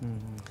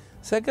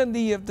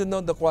 Secondly, you have to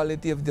know the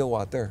quality of the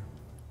water.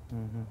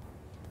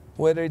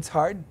 Whether it's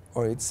hard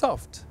or it's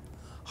soft.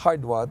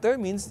 Hard water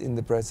means in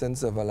the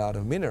presence of a lot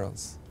of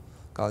minerals.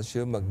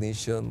 Calcium,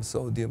 magnesium,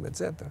 sodium,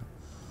 etc.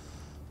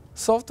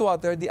 Soft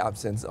water, the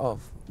absence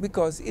of,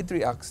 because it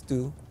reacts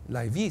to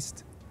live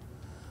yeast.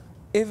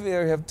 If you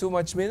have too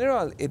much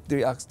mineral, it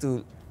reacts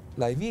to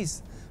live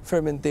yeast.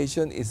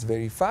 Fermentation is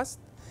very fast.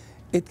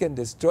 It can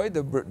destroy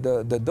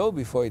the dough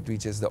before it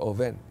reaches the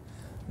oven.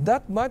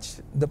 That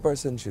much the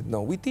person should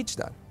know. We teach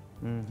that.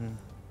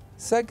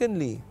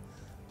 Secondly,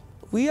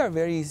 we are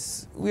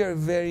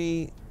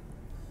very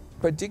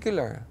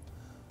particular.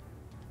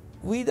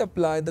 We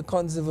apply the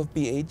concept of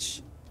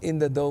pH in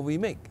the dough we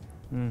make.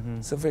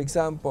 So for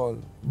example,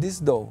 this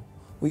dough,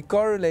 we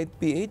correlate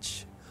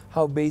pH,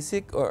 how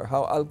basic or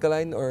how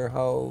alkaline or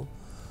how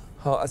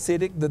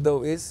acidic the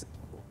dough is.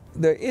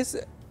 There is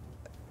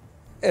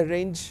a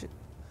range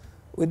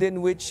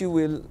within which you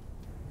will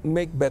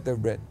make better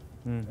bread.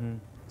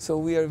 So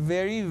we are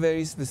very,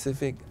 very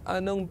specific.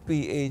 Anong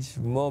pH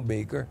mo,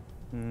 baker?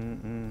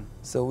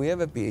 So we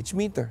have a pH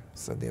meter.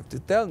 So they have to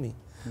tell me,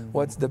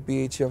 what's the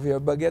pH of your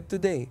baguette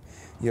today,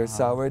 your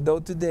sourdough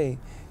today,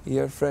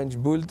 your French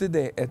boule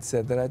today,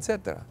 etc.,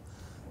 etc.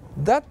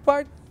 That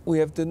part we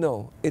have to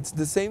know. It's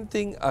the same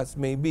thing as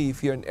maybe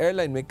if you're an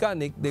airline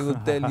mechanic, they will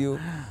tell you,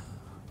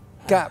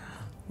 Cap,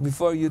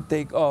 before you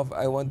take off,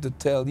 I want to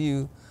tell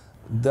you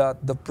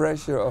that the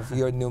pressure of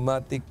your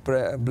pneumatic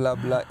blah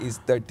blah is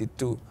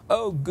 32.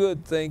 Oh,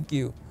 good, thank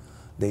you.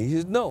 They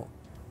should know.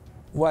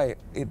 Why?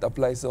 It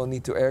applies only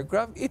to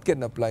aircraft. It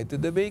can apply to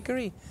the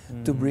bakery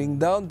to bring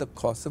down the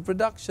cost of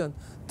production,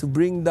 to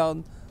bring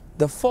down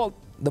the fault,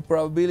 the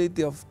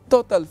probability of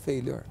total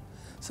failure.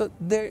 So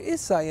there is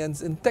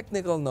science and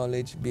technical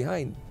knowledge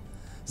behind.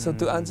 So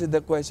to answer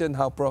the question,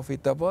 how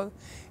profitable?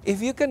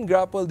 If you can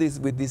grapple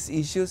with these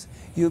issues,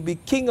 you'll be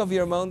king of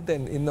your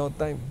mountain in no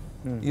time.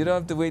 You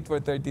don't have to wait for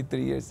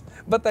 33 years.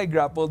 But I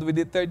grappled with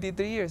it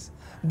 33 years.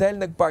 Dahil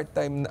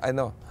nag-part-time,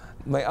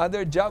 my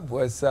other job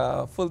was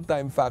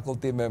full-time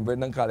faculty member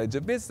ng College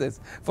of Business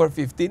for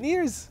 15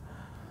 years.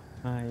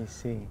 I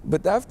see.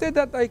 But after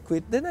that, I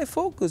quit. Then I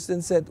focused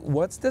and said,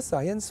 what's the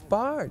science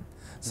part?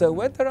 So I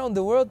went around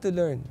the world to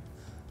learn.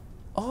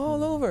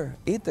 All over.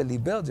 Italy,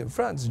 Belgium,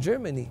 France,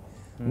 Germany,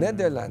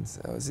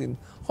 Netherlands. I was in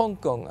Hong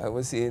Kong. I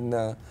was in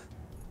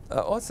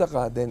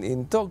Osaka, then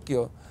in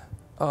Tokyo.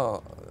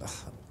 All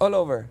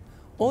over.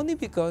 Only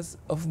because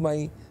of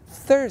my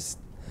thirst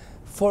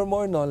for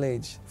more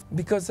knowledge.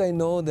 Because I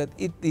know that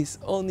it is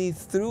only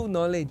through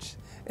knowledge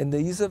and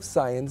the use of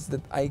science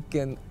that I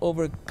can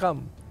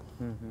overcome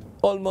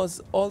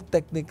almost all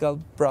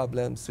technical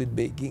problems with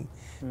baking.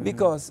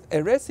 Because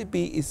a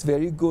recipe is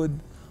very good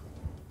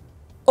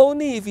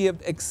only if you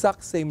have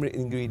exact same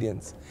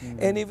ingredients.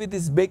 And if it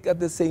is baked at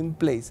the same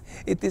place,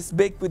 it is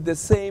baked with the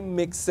same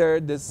mixer,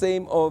 the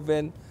same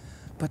oven.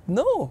 But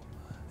no,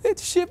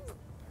 it's shipped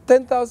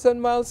 10,000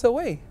 miles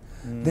away.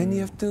 Then you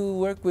have to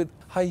work with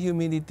high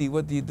humidity.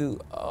 What do you do?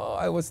 Oh,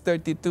 I was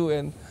 32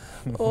 and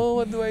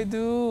what do I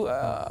do?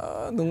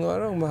 Nung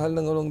araw, mahal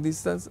ng long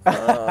distance.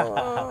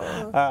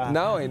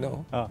 Now I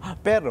know.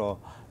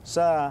 Pero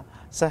sa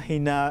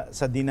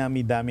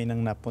dinami-dami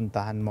ng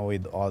napuntahan mo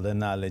with all the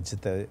knowledge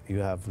that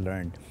you have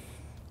learned,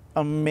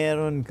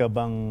 meron ka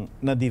bang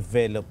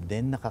na-develop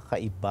din,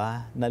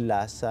 nakakaiba na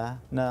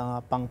lasa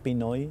na pang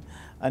Pinoy?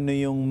 Ano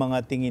yung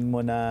mga tingin mo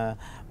na,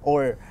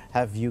 or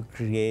have you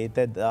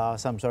created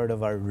some sort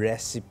of a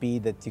recipe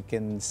that you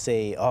can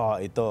say, oh,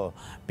 ito,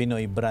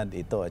 Pinoy brand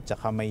ito, at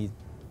saka may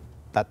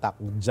tatak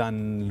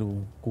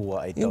Johnlu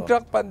Koa ito? Yung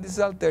truck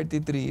pandesal,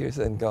 33 years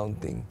and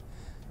counting.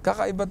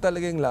 Kakaiba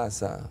talaga yung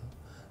lasa.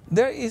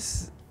 There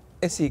is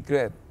a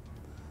secret.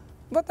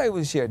 But I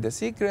will share the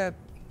secret.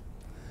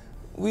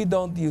 We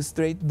don't use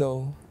straight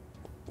dough.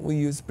 We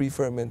use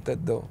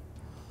pre-fermented dough.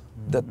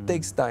 That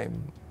takes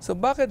time. So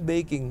bakit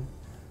baking?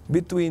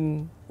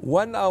 Between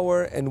 1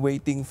 hour and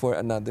waiting for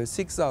another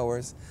 6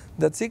 hours,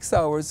 that 6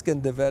 hours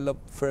can develop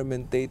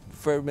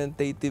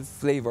fermentative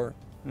flavor,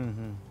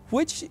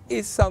 which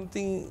is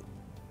something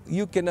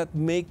you cannot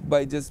make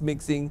by just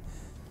mixing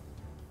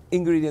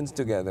ingredients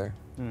together.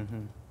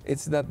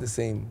 It's not the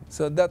same.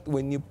 So that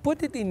when you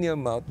put it in your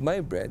mouth,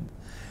 my bread,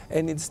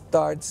 and it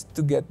starts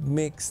to get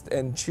mixed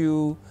and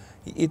chew,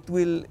 it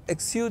will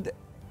exude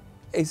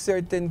a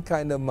certain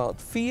kind of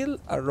mouthfeel,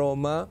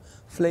 aroma,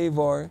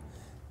 flavor,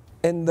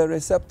 and the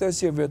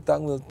receptors of your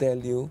tongue will tell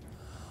you,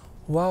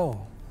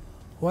 wow,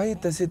 why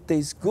does it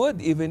taste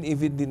good even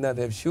if it did not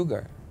have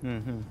sugar?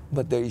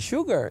 But there is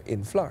sugar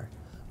in flour.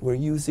 We're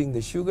using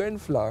the sugar and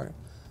flour,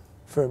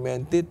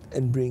 ferment it,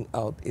 and bring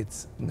out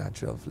its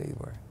natural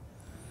flavor.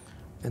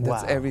 And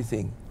that's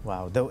everything.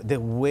 Wow,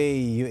 the way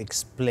you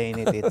explain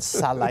it, it's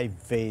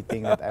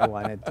salivating that I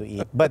wanted to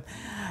eat. But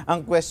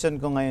ang question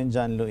ko ngayon,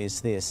 Johnlu, is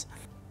this.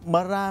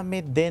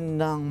 marami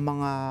din ng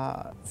mga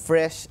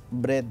fresh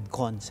bread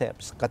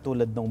concepts.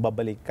 Katulad nung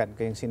babalikan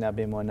ko yung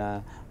sinabi mo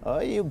na,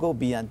 oh, you go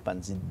beyond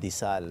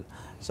pandesal.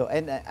 So,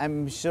 and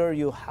I'm sure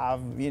you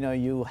have,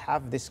 you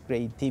have this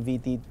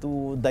creativity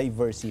to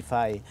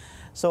diversify.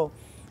 So,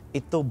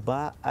 ito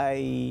ba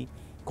ay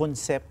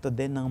konsepto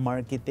din ng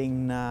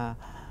marketing na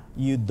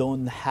you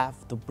don't have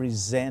to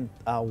present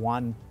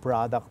one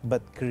product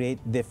but create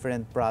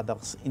different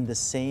products in the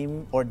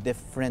same or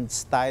different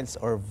styles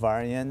or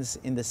variants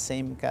in the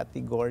same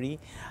category?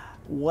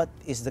 What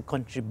is the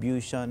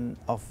contribution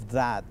of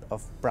that,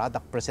 of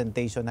product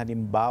presentation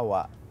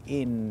halimbawa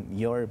in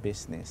your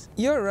business?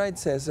 You're right,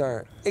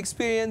 Cesar.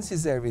 Experience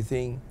is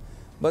everything,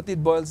 but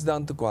it boils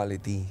down to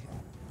quality.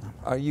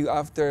 Are you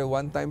after a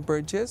one-time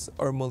purchase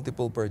or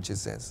multiple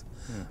purchases?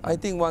 I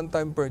think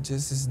one-time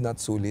purchase is not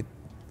sulit.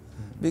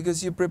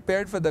 Because you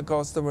prepared for the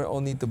customer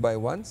only to buy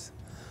once.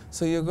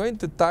 So you're going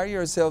to tire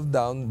yourself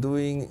down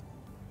doing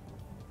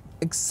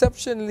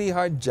exceptionally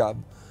hard job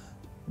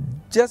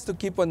just to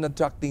keep on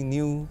attracting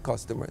new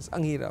customers.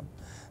 Ang hirap.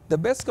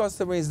 The best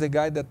customer is the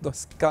guy that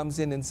comes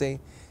in and say,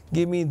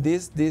 give me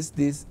this, this,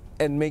 this,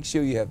 and make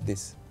sure you have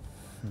this.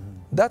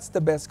 That's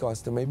the best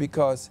customer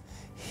because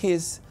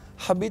his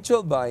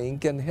habitual buying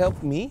can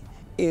help me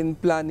in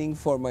planning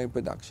for my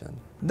production.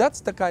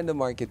 That's the kind of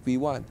market we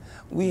want.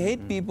 We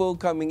hate people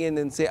coming in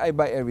and say, I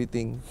buy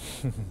everything.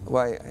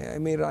 Why? I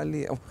may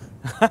rally.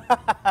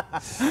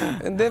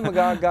 And then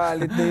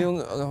magagalit na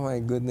yung, oh my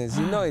goodness,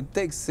 it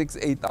takes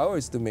 6-8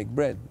 hours to make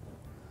bread.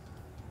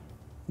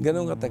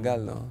 Ganun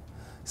katagal, no?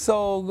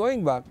 So,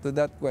 going back to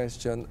that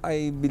question,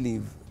 I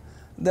believe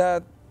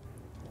that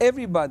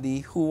everybody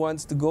who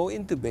wants to go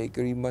into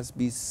bakery must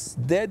be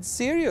dead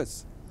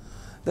serious.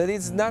 That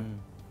it's not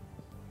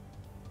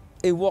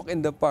a walk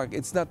in the park.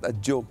 It's not a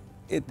joke.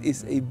 It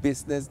is a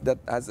business that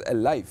has a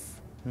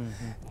life.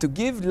 To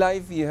give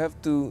life, you have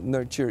to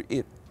nurture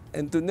it.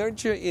 And to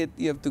nurture it,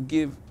 you have to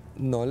give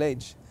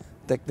knowledge,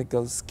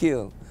 technical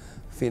skill,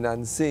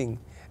 financing.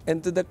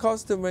 And to the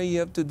customer, you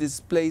have to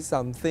display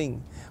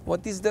something.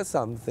 What is the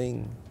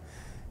something?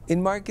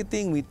 In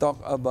marketing, we talk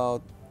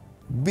about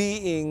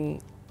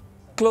being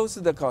close to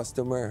the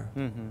customer.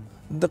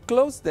 The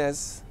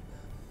closeness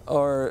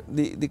or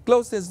the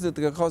closeness to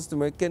the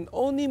customer can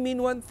only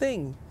mean one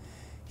thing.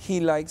 He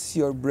likes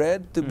your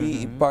bread to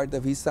be part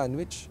of his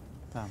sandwich.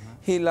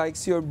 He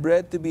likes your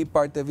bread to be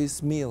part of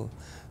his meal,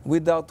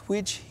 without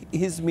which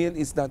his meal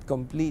is not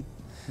complete.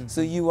 So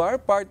you are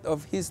part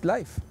of his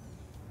life.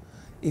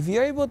 If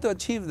you're able to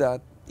achieve that,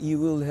 you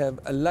will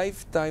have a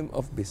lifetime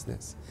of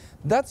business.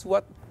 That's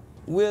what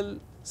will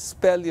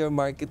spell your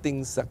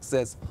marketing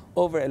success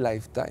over a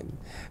lifetime.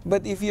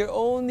 But if you're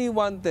only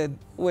wanted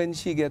when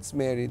she gets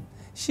married,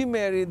 she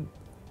marries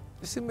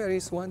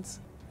once.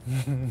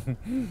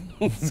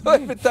 So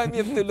every time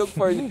you have to look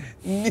for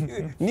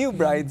new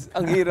brides,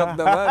 ang hirap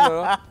naman,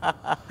 no?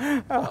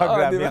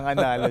 Grabe ang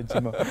analogy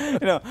mo.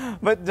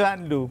 But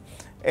Johnlu,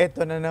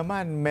 eto na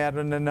naman,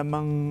 meron na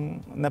namang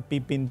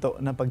napipinto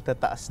na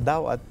pagtataas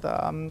daw at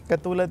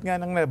katulad nga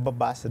ng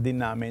nababasa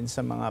din namin sa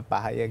mga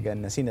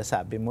pahayagan na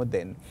sinasabi mo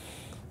din.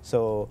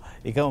 So,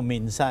 ikaw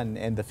minsan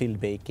and the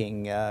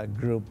Philbaking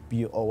group,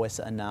 you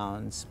always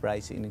announce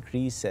price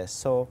increases.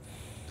 So,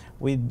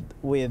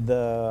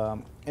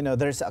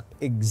 there's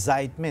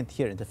excitement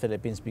here in the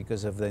Philippines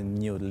because of the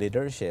new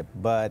leadership,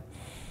 but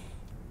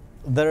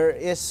there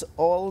is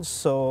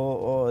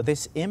also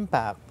this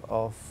impact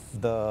of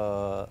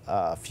the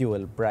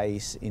fuel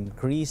price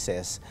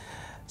increases.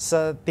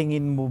 Sa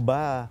tingin mo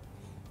ba,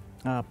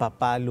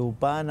 papalo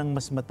pa ng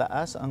mas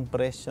mataas ang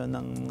presyo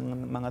ng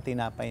mga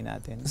tinapay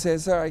natin?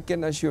 Cesar, I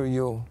can assure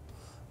you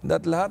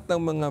that lahat ng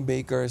mga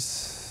bakers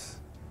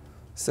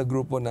sa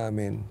grupo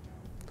namin,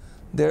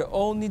 they're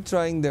only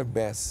trying their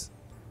best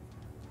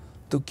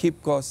to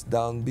keep costs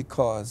down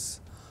because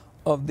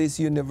of this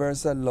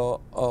universal law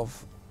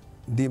of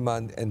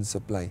demand and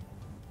supply.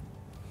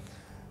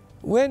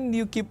 When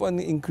you keep on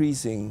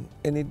increasing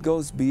and it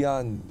goes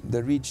beyond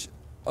the reach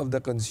of the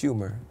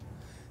consumer,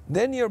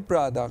 then your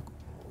product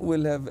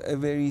will have a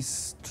very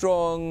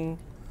strong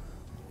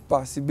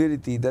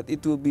possibility that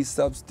it will be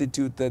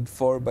substituted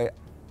for by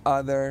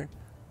other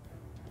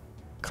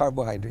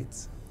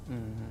carbohydrates,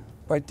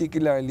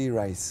 particularly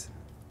rice.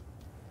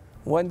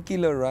 1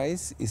 kilo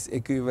rice is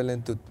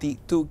equivalent to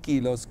 2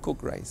 kilos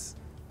cooked rice.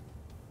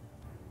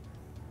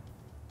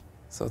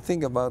 So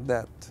think about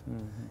that.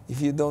 If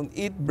you don't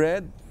eat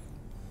bread,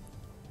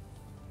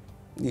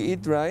 you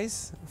eat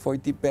rice,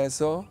 40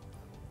 peso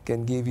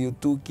can give you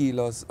 2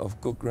 kilos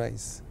of cooked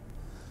rice.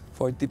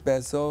 40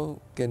 peso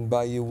can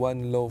buy you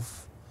 1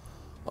 loaf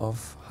of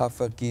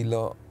half a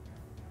kilo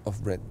of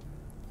bread.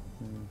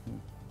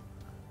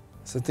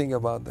 So think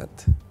about that.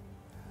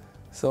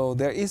 So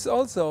there is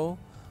also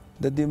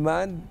the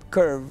demand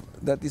curve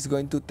that is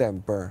going to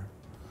temper.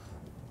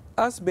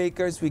 As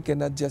bakers, we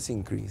cannot just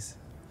increase.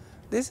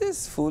 This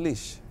is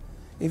foolish.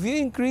 If you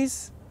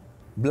increase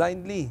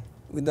blindly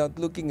without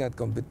looking at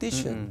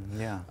competition,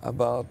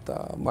 about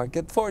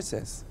market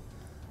forces,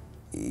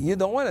 you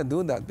don't want to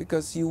do that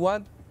because you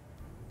want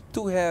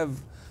to have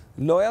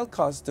loyal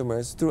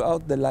customers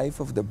throughout the life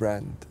of the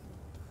brand.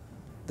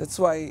 That's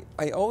why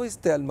I always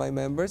tell my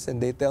members,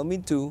 and they tell me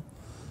too,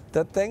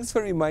 that thanks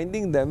for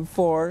reminding them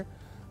for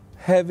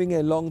having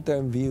a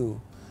long-term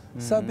view.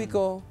 Sabi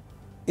ko,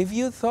 if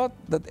you thought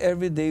that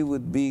every day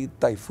would be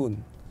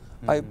typhoon,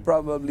 I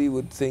probably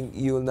would think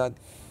you will not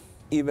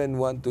even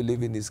want to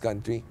live in this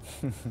country.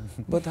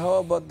 But how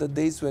about the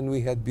days when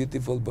we had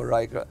beautiful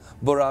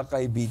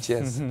Boracay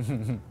beaches?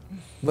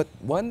 But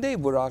one day,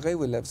 Boracay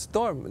will have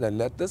storm.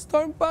 Let the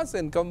storm pass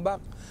and come back.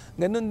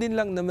 Ganun din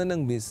lang naman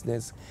ang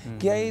business.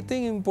 Kaya ito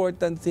yung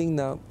important thing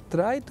na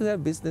try to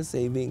have business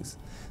savings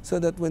so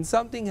that when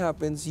something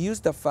happens, use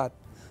the fat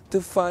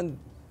to fund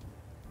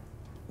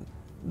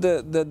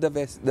the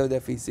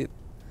deficit.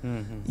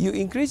 You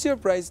increase your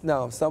price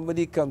now,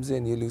 somebody comes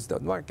in, you lose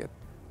that market.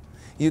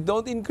 You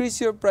don't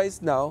increase your price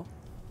now,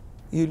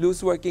 you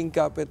lose working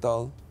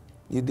capital,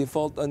 you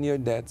default on your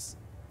debts,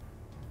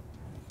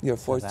 you're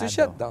forced to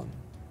shut down.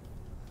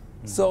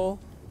 So,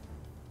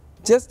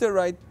 just the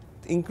right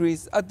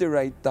increase at the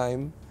right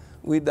time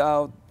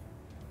without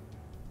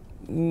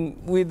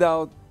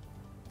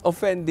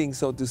offending,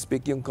 so to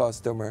speak, yung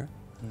customer.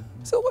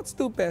 So, what's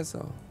 2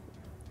 peso?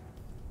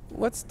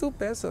 What's 2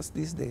 pesos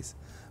these days?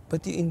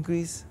 But you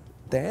increase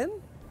 10?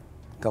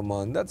 Come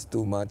on, that's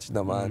too much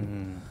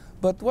naman.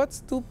 But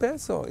what's 2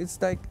 peso? It's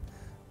like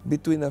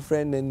between a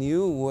friend and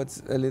you,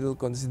 what's a little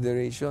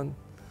consideration?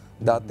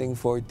 Dating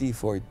 40,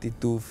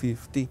 42,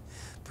 50.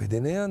 Pwede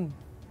na yan.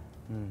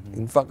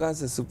 In fact,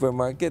 sa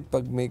supermarket,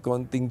 pag may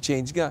konting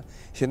change ka,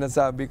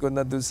 sinasabi ko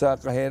na doon sa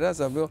kahera,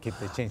 sabi ko,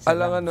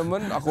 alangan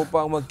naman, ako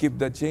pa ang mag-keep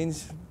the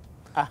change.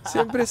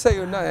 Siyempre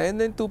sa'yo na,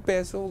 and then 2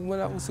 peso, huwag mo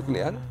na akong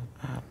suklian.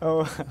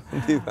 Oh.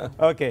 Diba?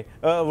 Okay,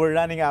 we're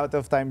running out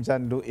of time,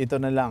 Johnlu.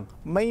 Ito na lang.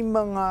 May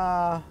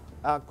mga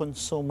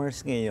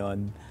consumers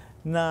ngayon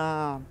na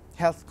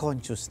health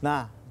conscious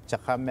na.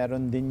 Tsaka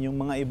meron din yung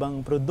mga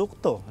ibang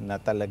produkto na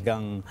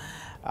talagang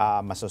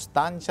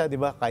masustansya, di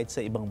ba? Kahit sa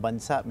ibang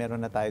bansa,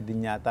 meron na tayo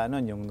din yata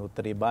nun, yung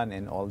Nutriban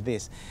and all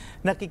this.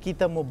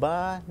 Nakikita mo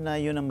ba na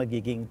yun ang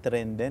magiging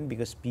trend din?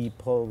 Because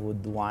people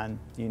would want,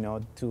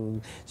 to,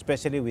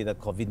 especially with the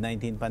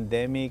COVID-19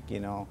 pandemic,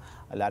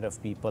 a lot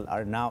of people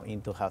are now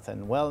into health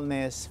and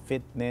wellness,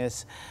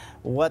 fitness.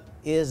 What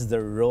is the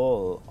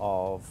role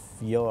of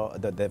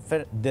the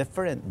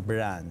different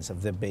brands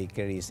of the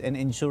bakeries and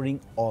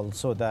ensuring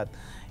also that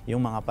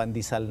yung mga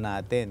pandesal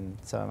natin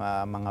sa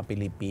mga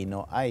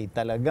Pilipino ay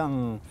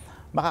talagang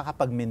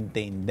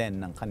makakapag-maintain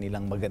din ng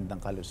kanilang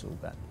magandang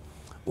kalusugan?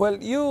 Well,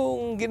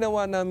 yung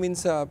ginawa namin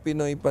sa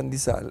Pinoy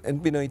Pandesal and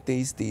Pinoy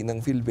Tasty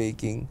ng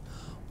Philbaking,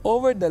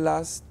 over the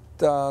last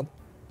 12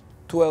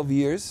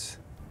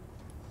 years,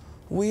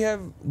 we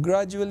have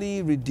gradually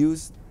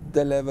reduced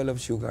the level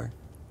of sugar.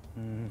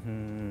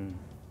 And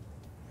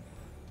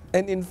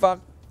in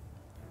fact,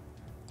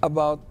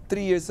 about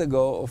 3 years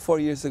ago or 4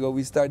 years ago,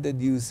 we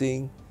started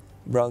using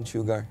brown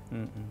sugar.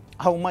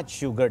 How much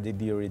sugar did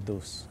you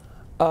reduce?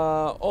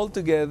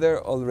 Altogether,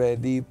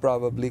 already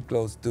probably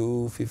close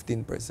to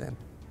 15%.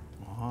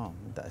 Oh,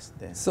 that's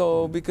the.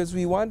 So, because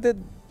we wanted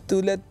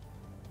to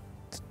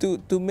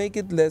make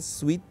it less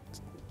sweet.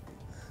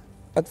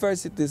 At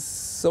first, it is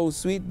so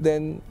sweet,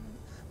 then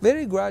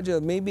very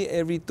gradual. Maybe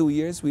every 2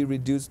 years, we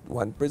reduced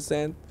 1%,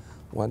 1%,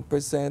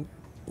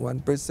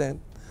 1%,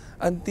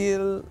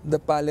 until the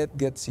palate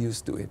gets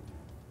used to it.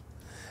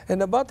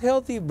 And about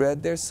healthy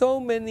bread, there's so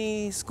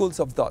many schools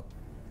of thought.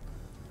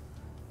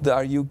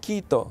 Are you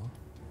keto?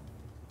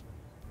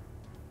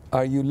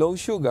 Are you low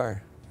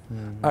sugar?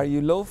 Are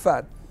you low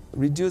fat?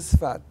 Reduced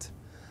fat?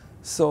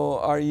 So,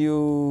 are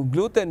you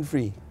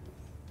gluten-free?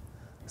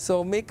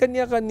 So, may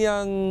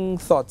kanya-kanyang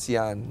thoughts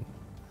yan.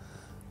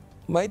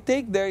 My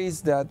take there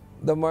is that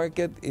the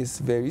market is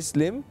very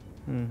slim.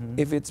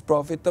 If it's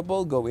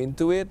profitable, go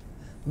into it.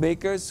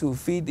 Bakers who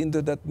feed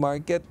into that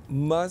market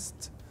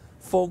must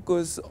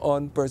focus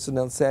on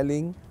personal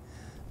selling.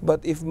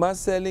 But if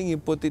mass selling,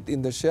 you put it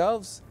in the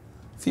shelves,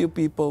 few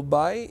people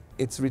buy,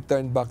 it's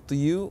returned back to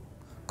you.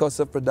 Cost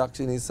of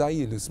production is high,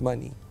 you lose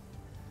money.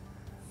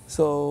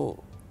 So,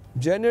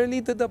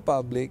 generally to the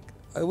public,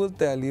 I will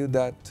tell you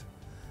that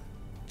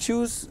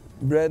choose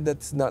bread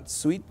that's not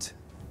sweet.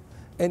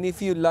 And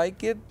if you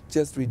like it,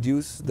 just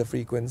reduce the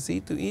frequency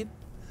to eat.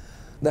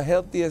 The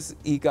healthiest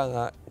ika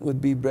nga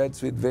would be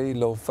breads with very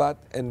low fat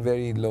and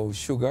very low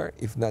sugar,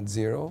 if not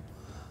zero.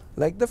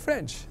 Like the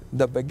French,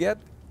 the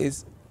baguette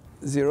is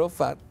 0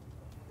 fat,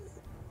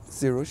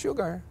 0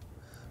 sugar.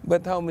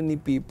 But how many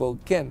people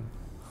can?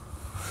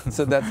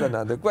 So that's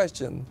another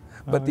question.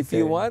 But if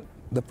you want,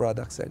 the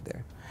products are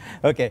there.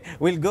 Okay,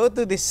 we'll go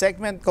to this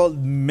segment called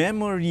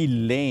Memory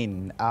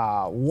Lane.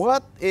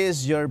 What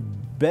is your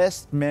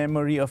best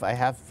memory of, I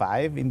have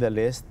 5 in the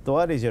list.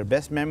 What is your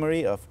best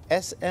memory of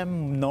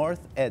SM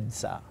North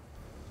EDSA?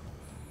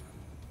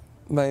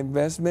 My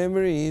best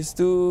memory is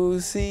to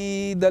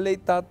see the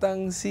late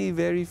Tatang C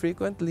very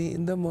frequently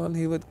in the mall.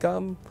 He would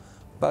come,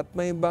 pat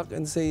my back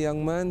and say,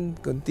 "Young man,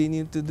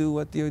 continue to do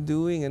what you're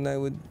doing." And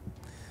I would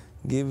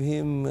give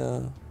him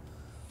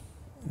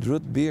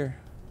root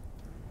beer.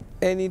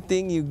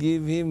 Anything you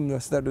give him,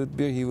 basta root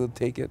beer, he will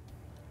take it.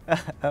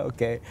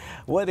 Okay.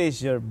 What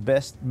is your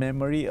best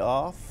memory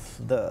of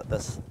the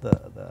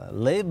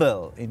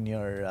label in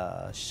your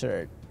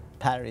shirt,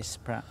 Paris,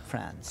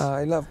 France?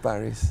 I love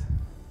Paris.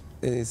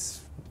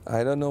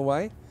 I don't know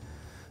why,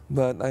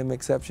 but I'm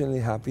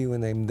exceptionally happy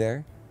when I'm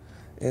there,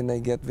 and I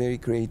get very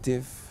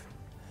creative,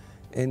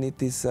 and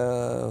it is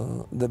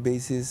the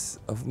basis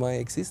of my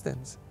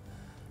existence.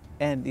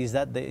 And is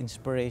that the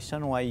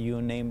inspiration why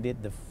you named it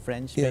the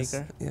French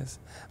Baker?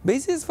 Yes.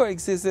 Basis for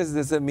existence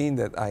doesn't mean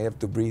that I have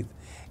to breathe.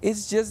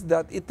 It's just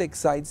that it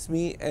excites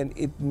me and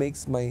it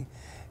makes me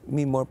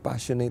more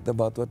passionate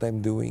about what I'm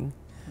doing.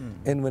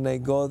 And when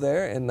I go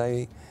there and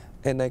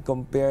I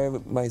compare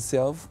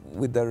myself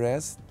with the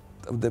rest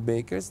of the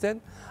bakers,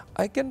 then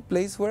I can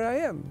place where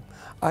I am.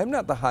 I'm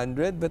not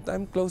 100, but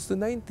I'm close to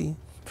 90.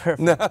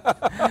 Perfect.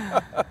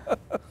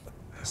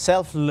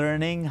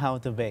 Self-learning how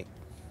to bake.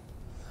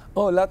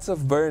 Oh, lots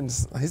of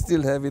burns. I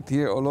still have it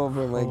here all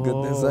over, my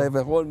goodness. I have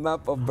a whole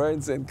map of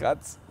burns and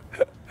cuts.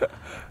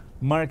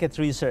 Market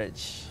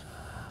research.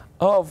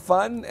 Oh,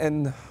 fun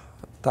and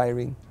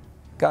tiring.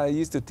 I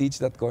used to teach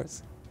that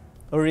course.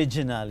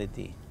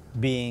 Originality,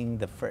 being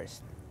the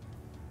first.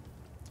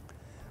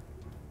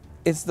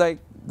 It's like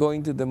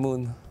going to the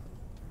moon.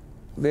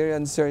 Very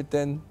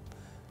uncertain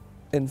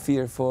and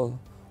fearful.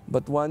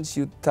 But once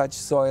you touch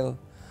soil,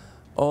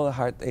 all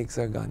heartaches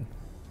are gone.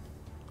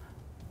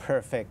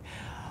 Perfect.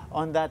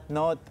 On that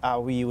note,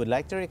 we would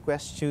like to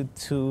request you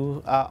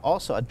to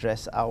also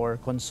address our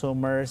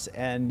consumers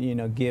and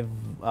give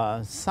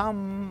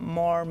some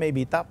more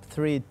maybe top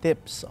 3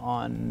 tips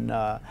on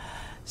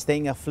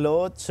staying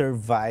afloat,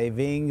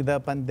 surviving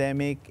the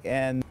pandemic,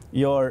 and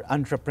your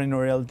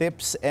entrepreneurial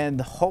tips.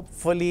 And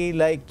hopefully,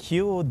 like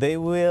you, they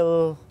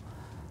will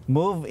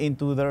move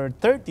into their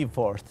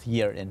 34th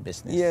year in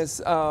business.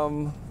 Yes,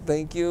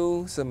 thank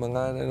you sa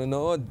mga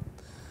nanonood.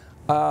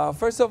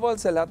 First of all,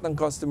 sa lahat ng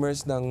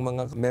customers ng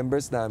mga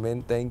members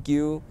namin, thank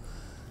you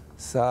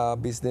sa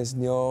business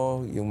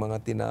nyo, yung mga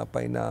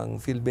tinapay ng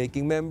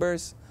Philbaking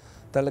members.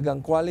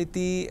 Talagang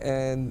quality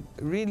and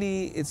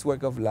really it's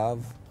work of love.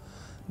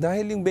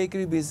 Dahil yung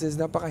bakery business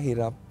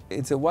napakahirap.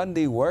 It's a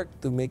one-day work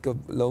to make a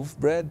loaf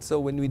bread.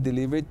 So when we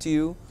deliver it to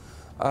you,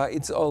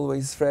 it's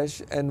always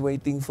fresh and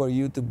waiting for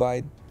you to buy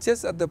it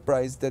just at the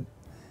price that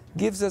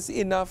gives us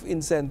enough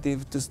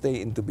incentive to stay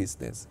into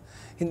business.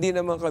 Hindi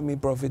naman kami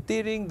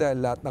profiteering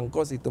dahil lahat ng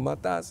cost ay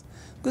tumataas.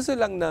 Gusto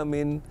lang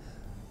namin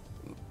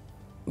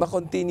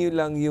makontinue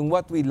lang yung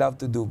what we love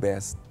to do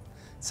best.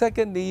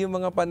 Secondly, yung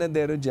mga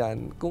panadero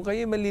dyan, kung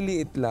kayo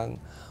maliliit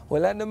lang,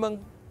 wala namang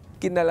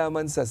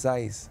kinalaman sa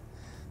size.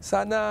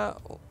 Sana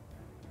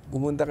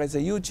pumunta kayo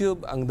sa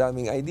YouTube, ang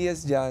daming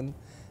ideas dyan.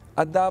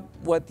 Adapt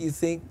what you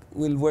think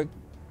will work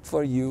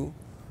for you.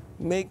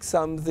 Make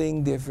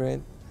something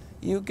different.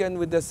 You can,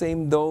 with the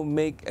same dough,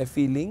 make a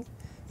filling.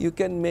 You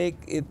can make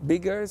it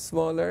bigger,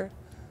 smaller,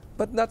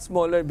 but not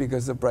smaller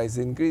because the price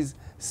increase.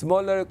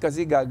 Smaller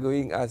kasi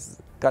gagawing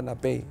as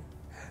kanape.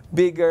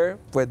 Bigger,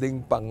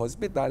 pwedeng pang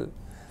hospital.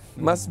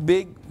 Mas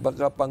big,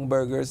 baka pang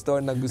burger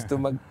store na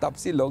gusto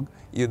magtapsilog.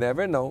 You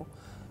never know.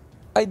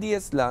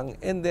 Ideas lang,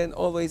 and then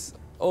always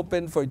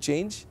open for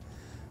change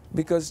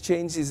because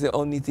change is the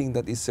only thing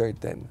that is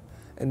certain.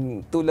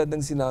 And tulad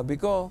ng sinabi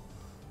ko,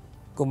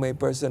 kung may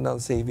personal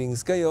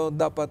savings kayo,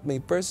 dapat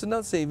may personal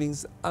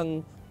savings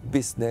ang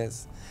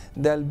business.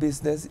 Dahil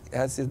business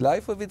has a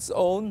life of its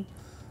own,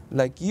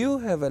 like you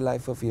have a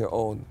life of your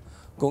own.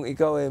 Kung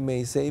ikaw ay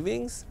may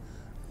savings,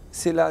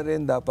 sila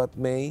rin dapat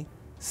may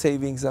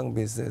savings ang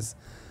business.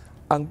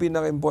 Ang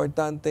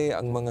pinaka-importante,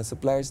 ang mga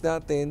suppliers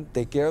natin,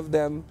 take care of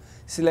them.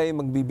 Sila yung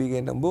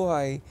magbibigay ng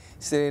buhay,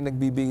 sila yung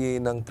nagbibigay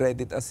ng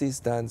credit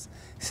assistance,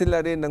 sila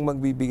rin ang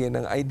magbibigay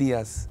ng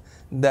ideas.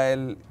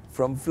 Dahil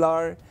from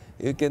flour,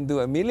 you can do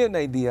 1,000,000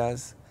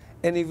 ideas,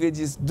 and if you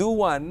just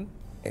do one,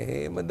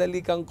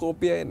 madali kang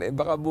kopyahin.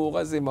 Baka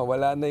bukas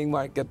mawala na yung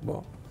market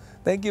mo.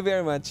 Thank you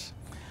very much.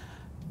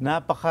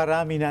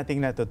 Napakarami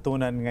nating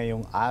natutunan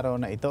ngayong araw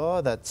na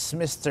ito. That's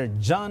Mr.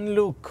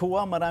 Johnlu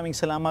Koa. Maraming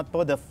salamat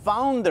po, the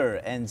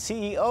founder and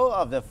CEO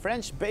of the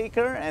French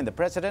Baker and the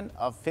president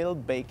of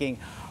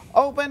Philbaking.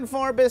 Open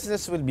for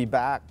Business will be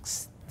back.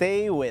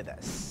 Stay with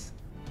us.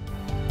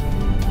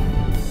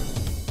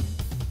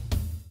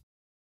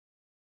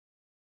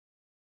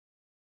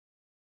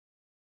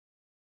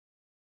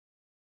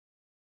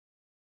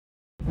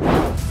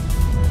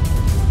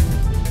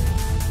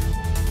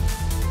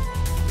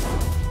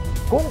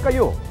 Kung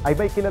kayo ay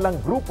may kilalang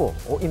grupo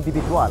o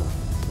individual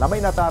na may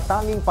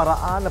natatanging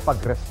paraan na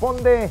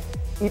pagresponde,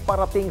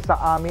 iparating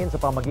sa amin sa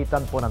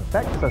pamagitan po ng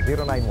text sa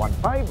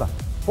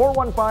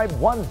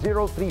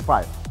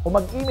 0915-415-1035 o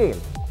mag-email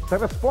sa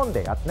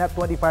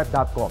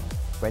responde@net25.com.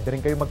 Pwede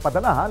rin kayo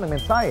magpadala ng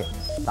mensahe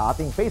sa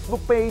ating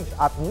Facebook page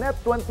at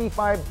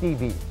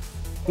Net25TV.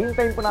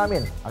 Hintayin po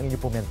namin ang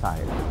inyong pong mensahe.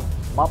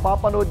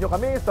 Mapapanood nyo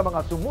kami sa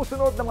mga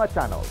sumusunod na mga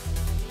channels.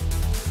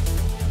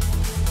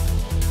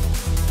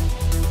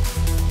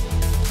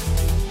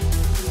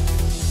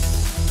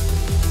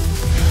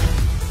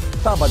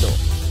 Sabado,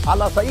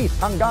 alas 6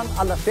 hanggang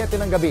alas 7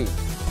 ng gabi.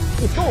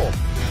 Ito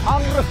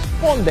ang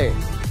Responde,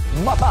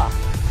 Mata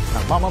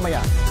ng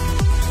Mamamayan.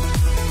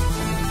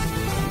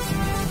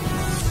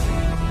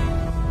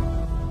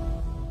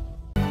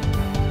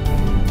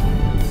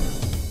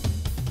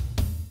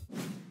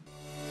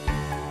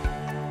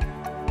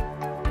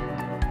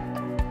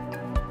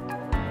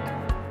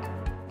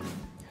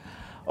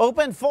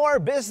 Open for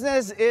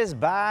Business is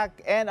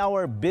back, and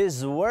our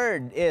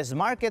buzzword is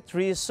market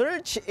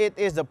research. It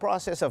is the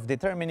process of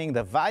determining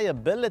the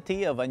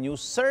viability of a new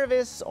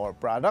service or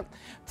product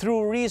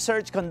through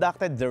research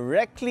conducted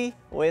directly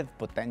with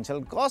potential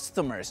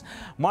customers.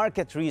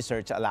 Market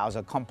research allows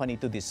a company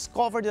to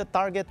discover the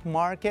target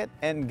market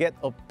and get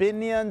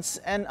opinions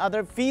and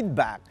other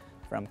feedback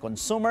from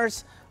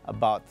consumers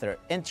about their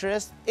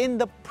interest in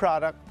the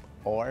product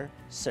or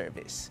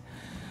service.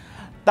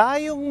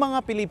 Tayong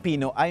mga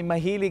Pilipino ay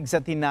mahilig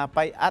sa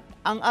tinapay at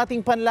ang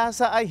ating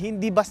panlasa ay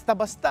hindi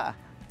basta-basta.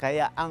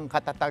 Kaya ang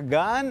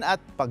katatagan at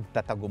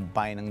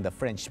pagtatagumpay ng The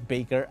French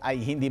Baker ay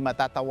hindi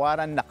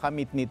matatawaran.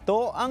 Nakamit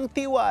nito ang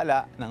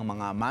tiwala ng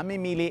mga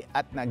mamimili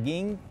at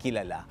naging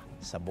kilala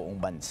sa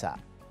buong bansa.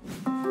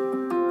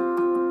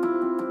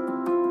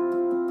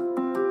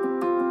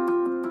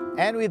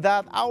 And with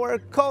that, our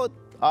quote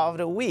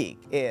of the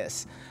week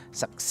is,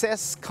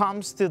 "Success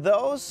comes to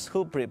those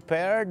who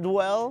prepared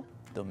well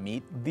to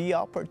meet the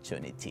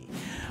opportunity."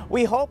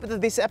 We hope that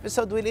this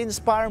episode will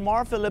inspire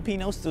more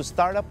Filipinos to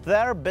start up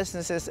their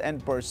businesses and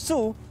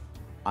pursue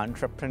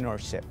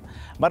entrepreneurship.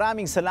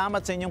 Maraming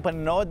salamat sa inyong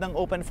panonood ng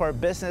Open for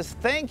Business.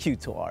 Thank you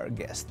to our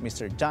guest,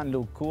 Mr.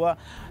 Johnlu Koa.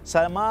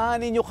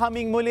 Samahan ninyo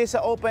kaming muli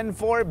sa Open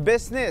for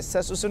Business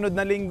sa susunod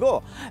na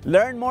linggo.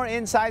 Learn more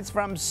insights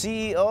from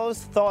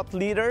CEOs, thought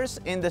leaders,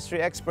 industry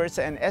experts,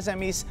 and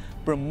SMEs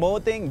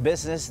promoting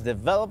business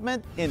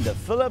development in the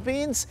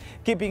Philippines,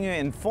 keeping you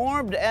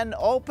informed and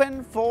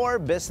open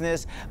for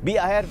business. Be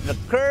ahead of the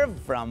curve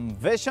from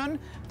vision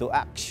to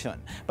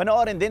action.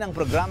 Panoorin din ang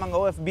programang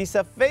OFB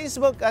sa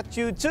Facebook at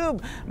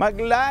YouTube.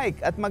 Mag-like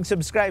at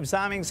mag-subscribe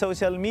sa aming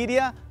social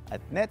media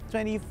at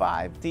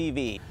Net25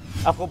 TV.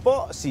 Ako po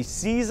si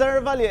Cesar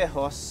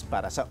Vallejos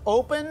para sa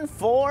Open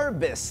for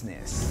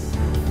Business.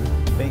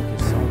 Thank you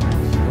so much.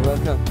 You're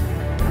welcome.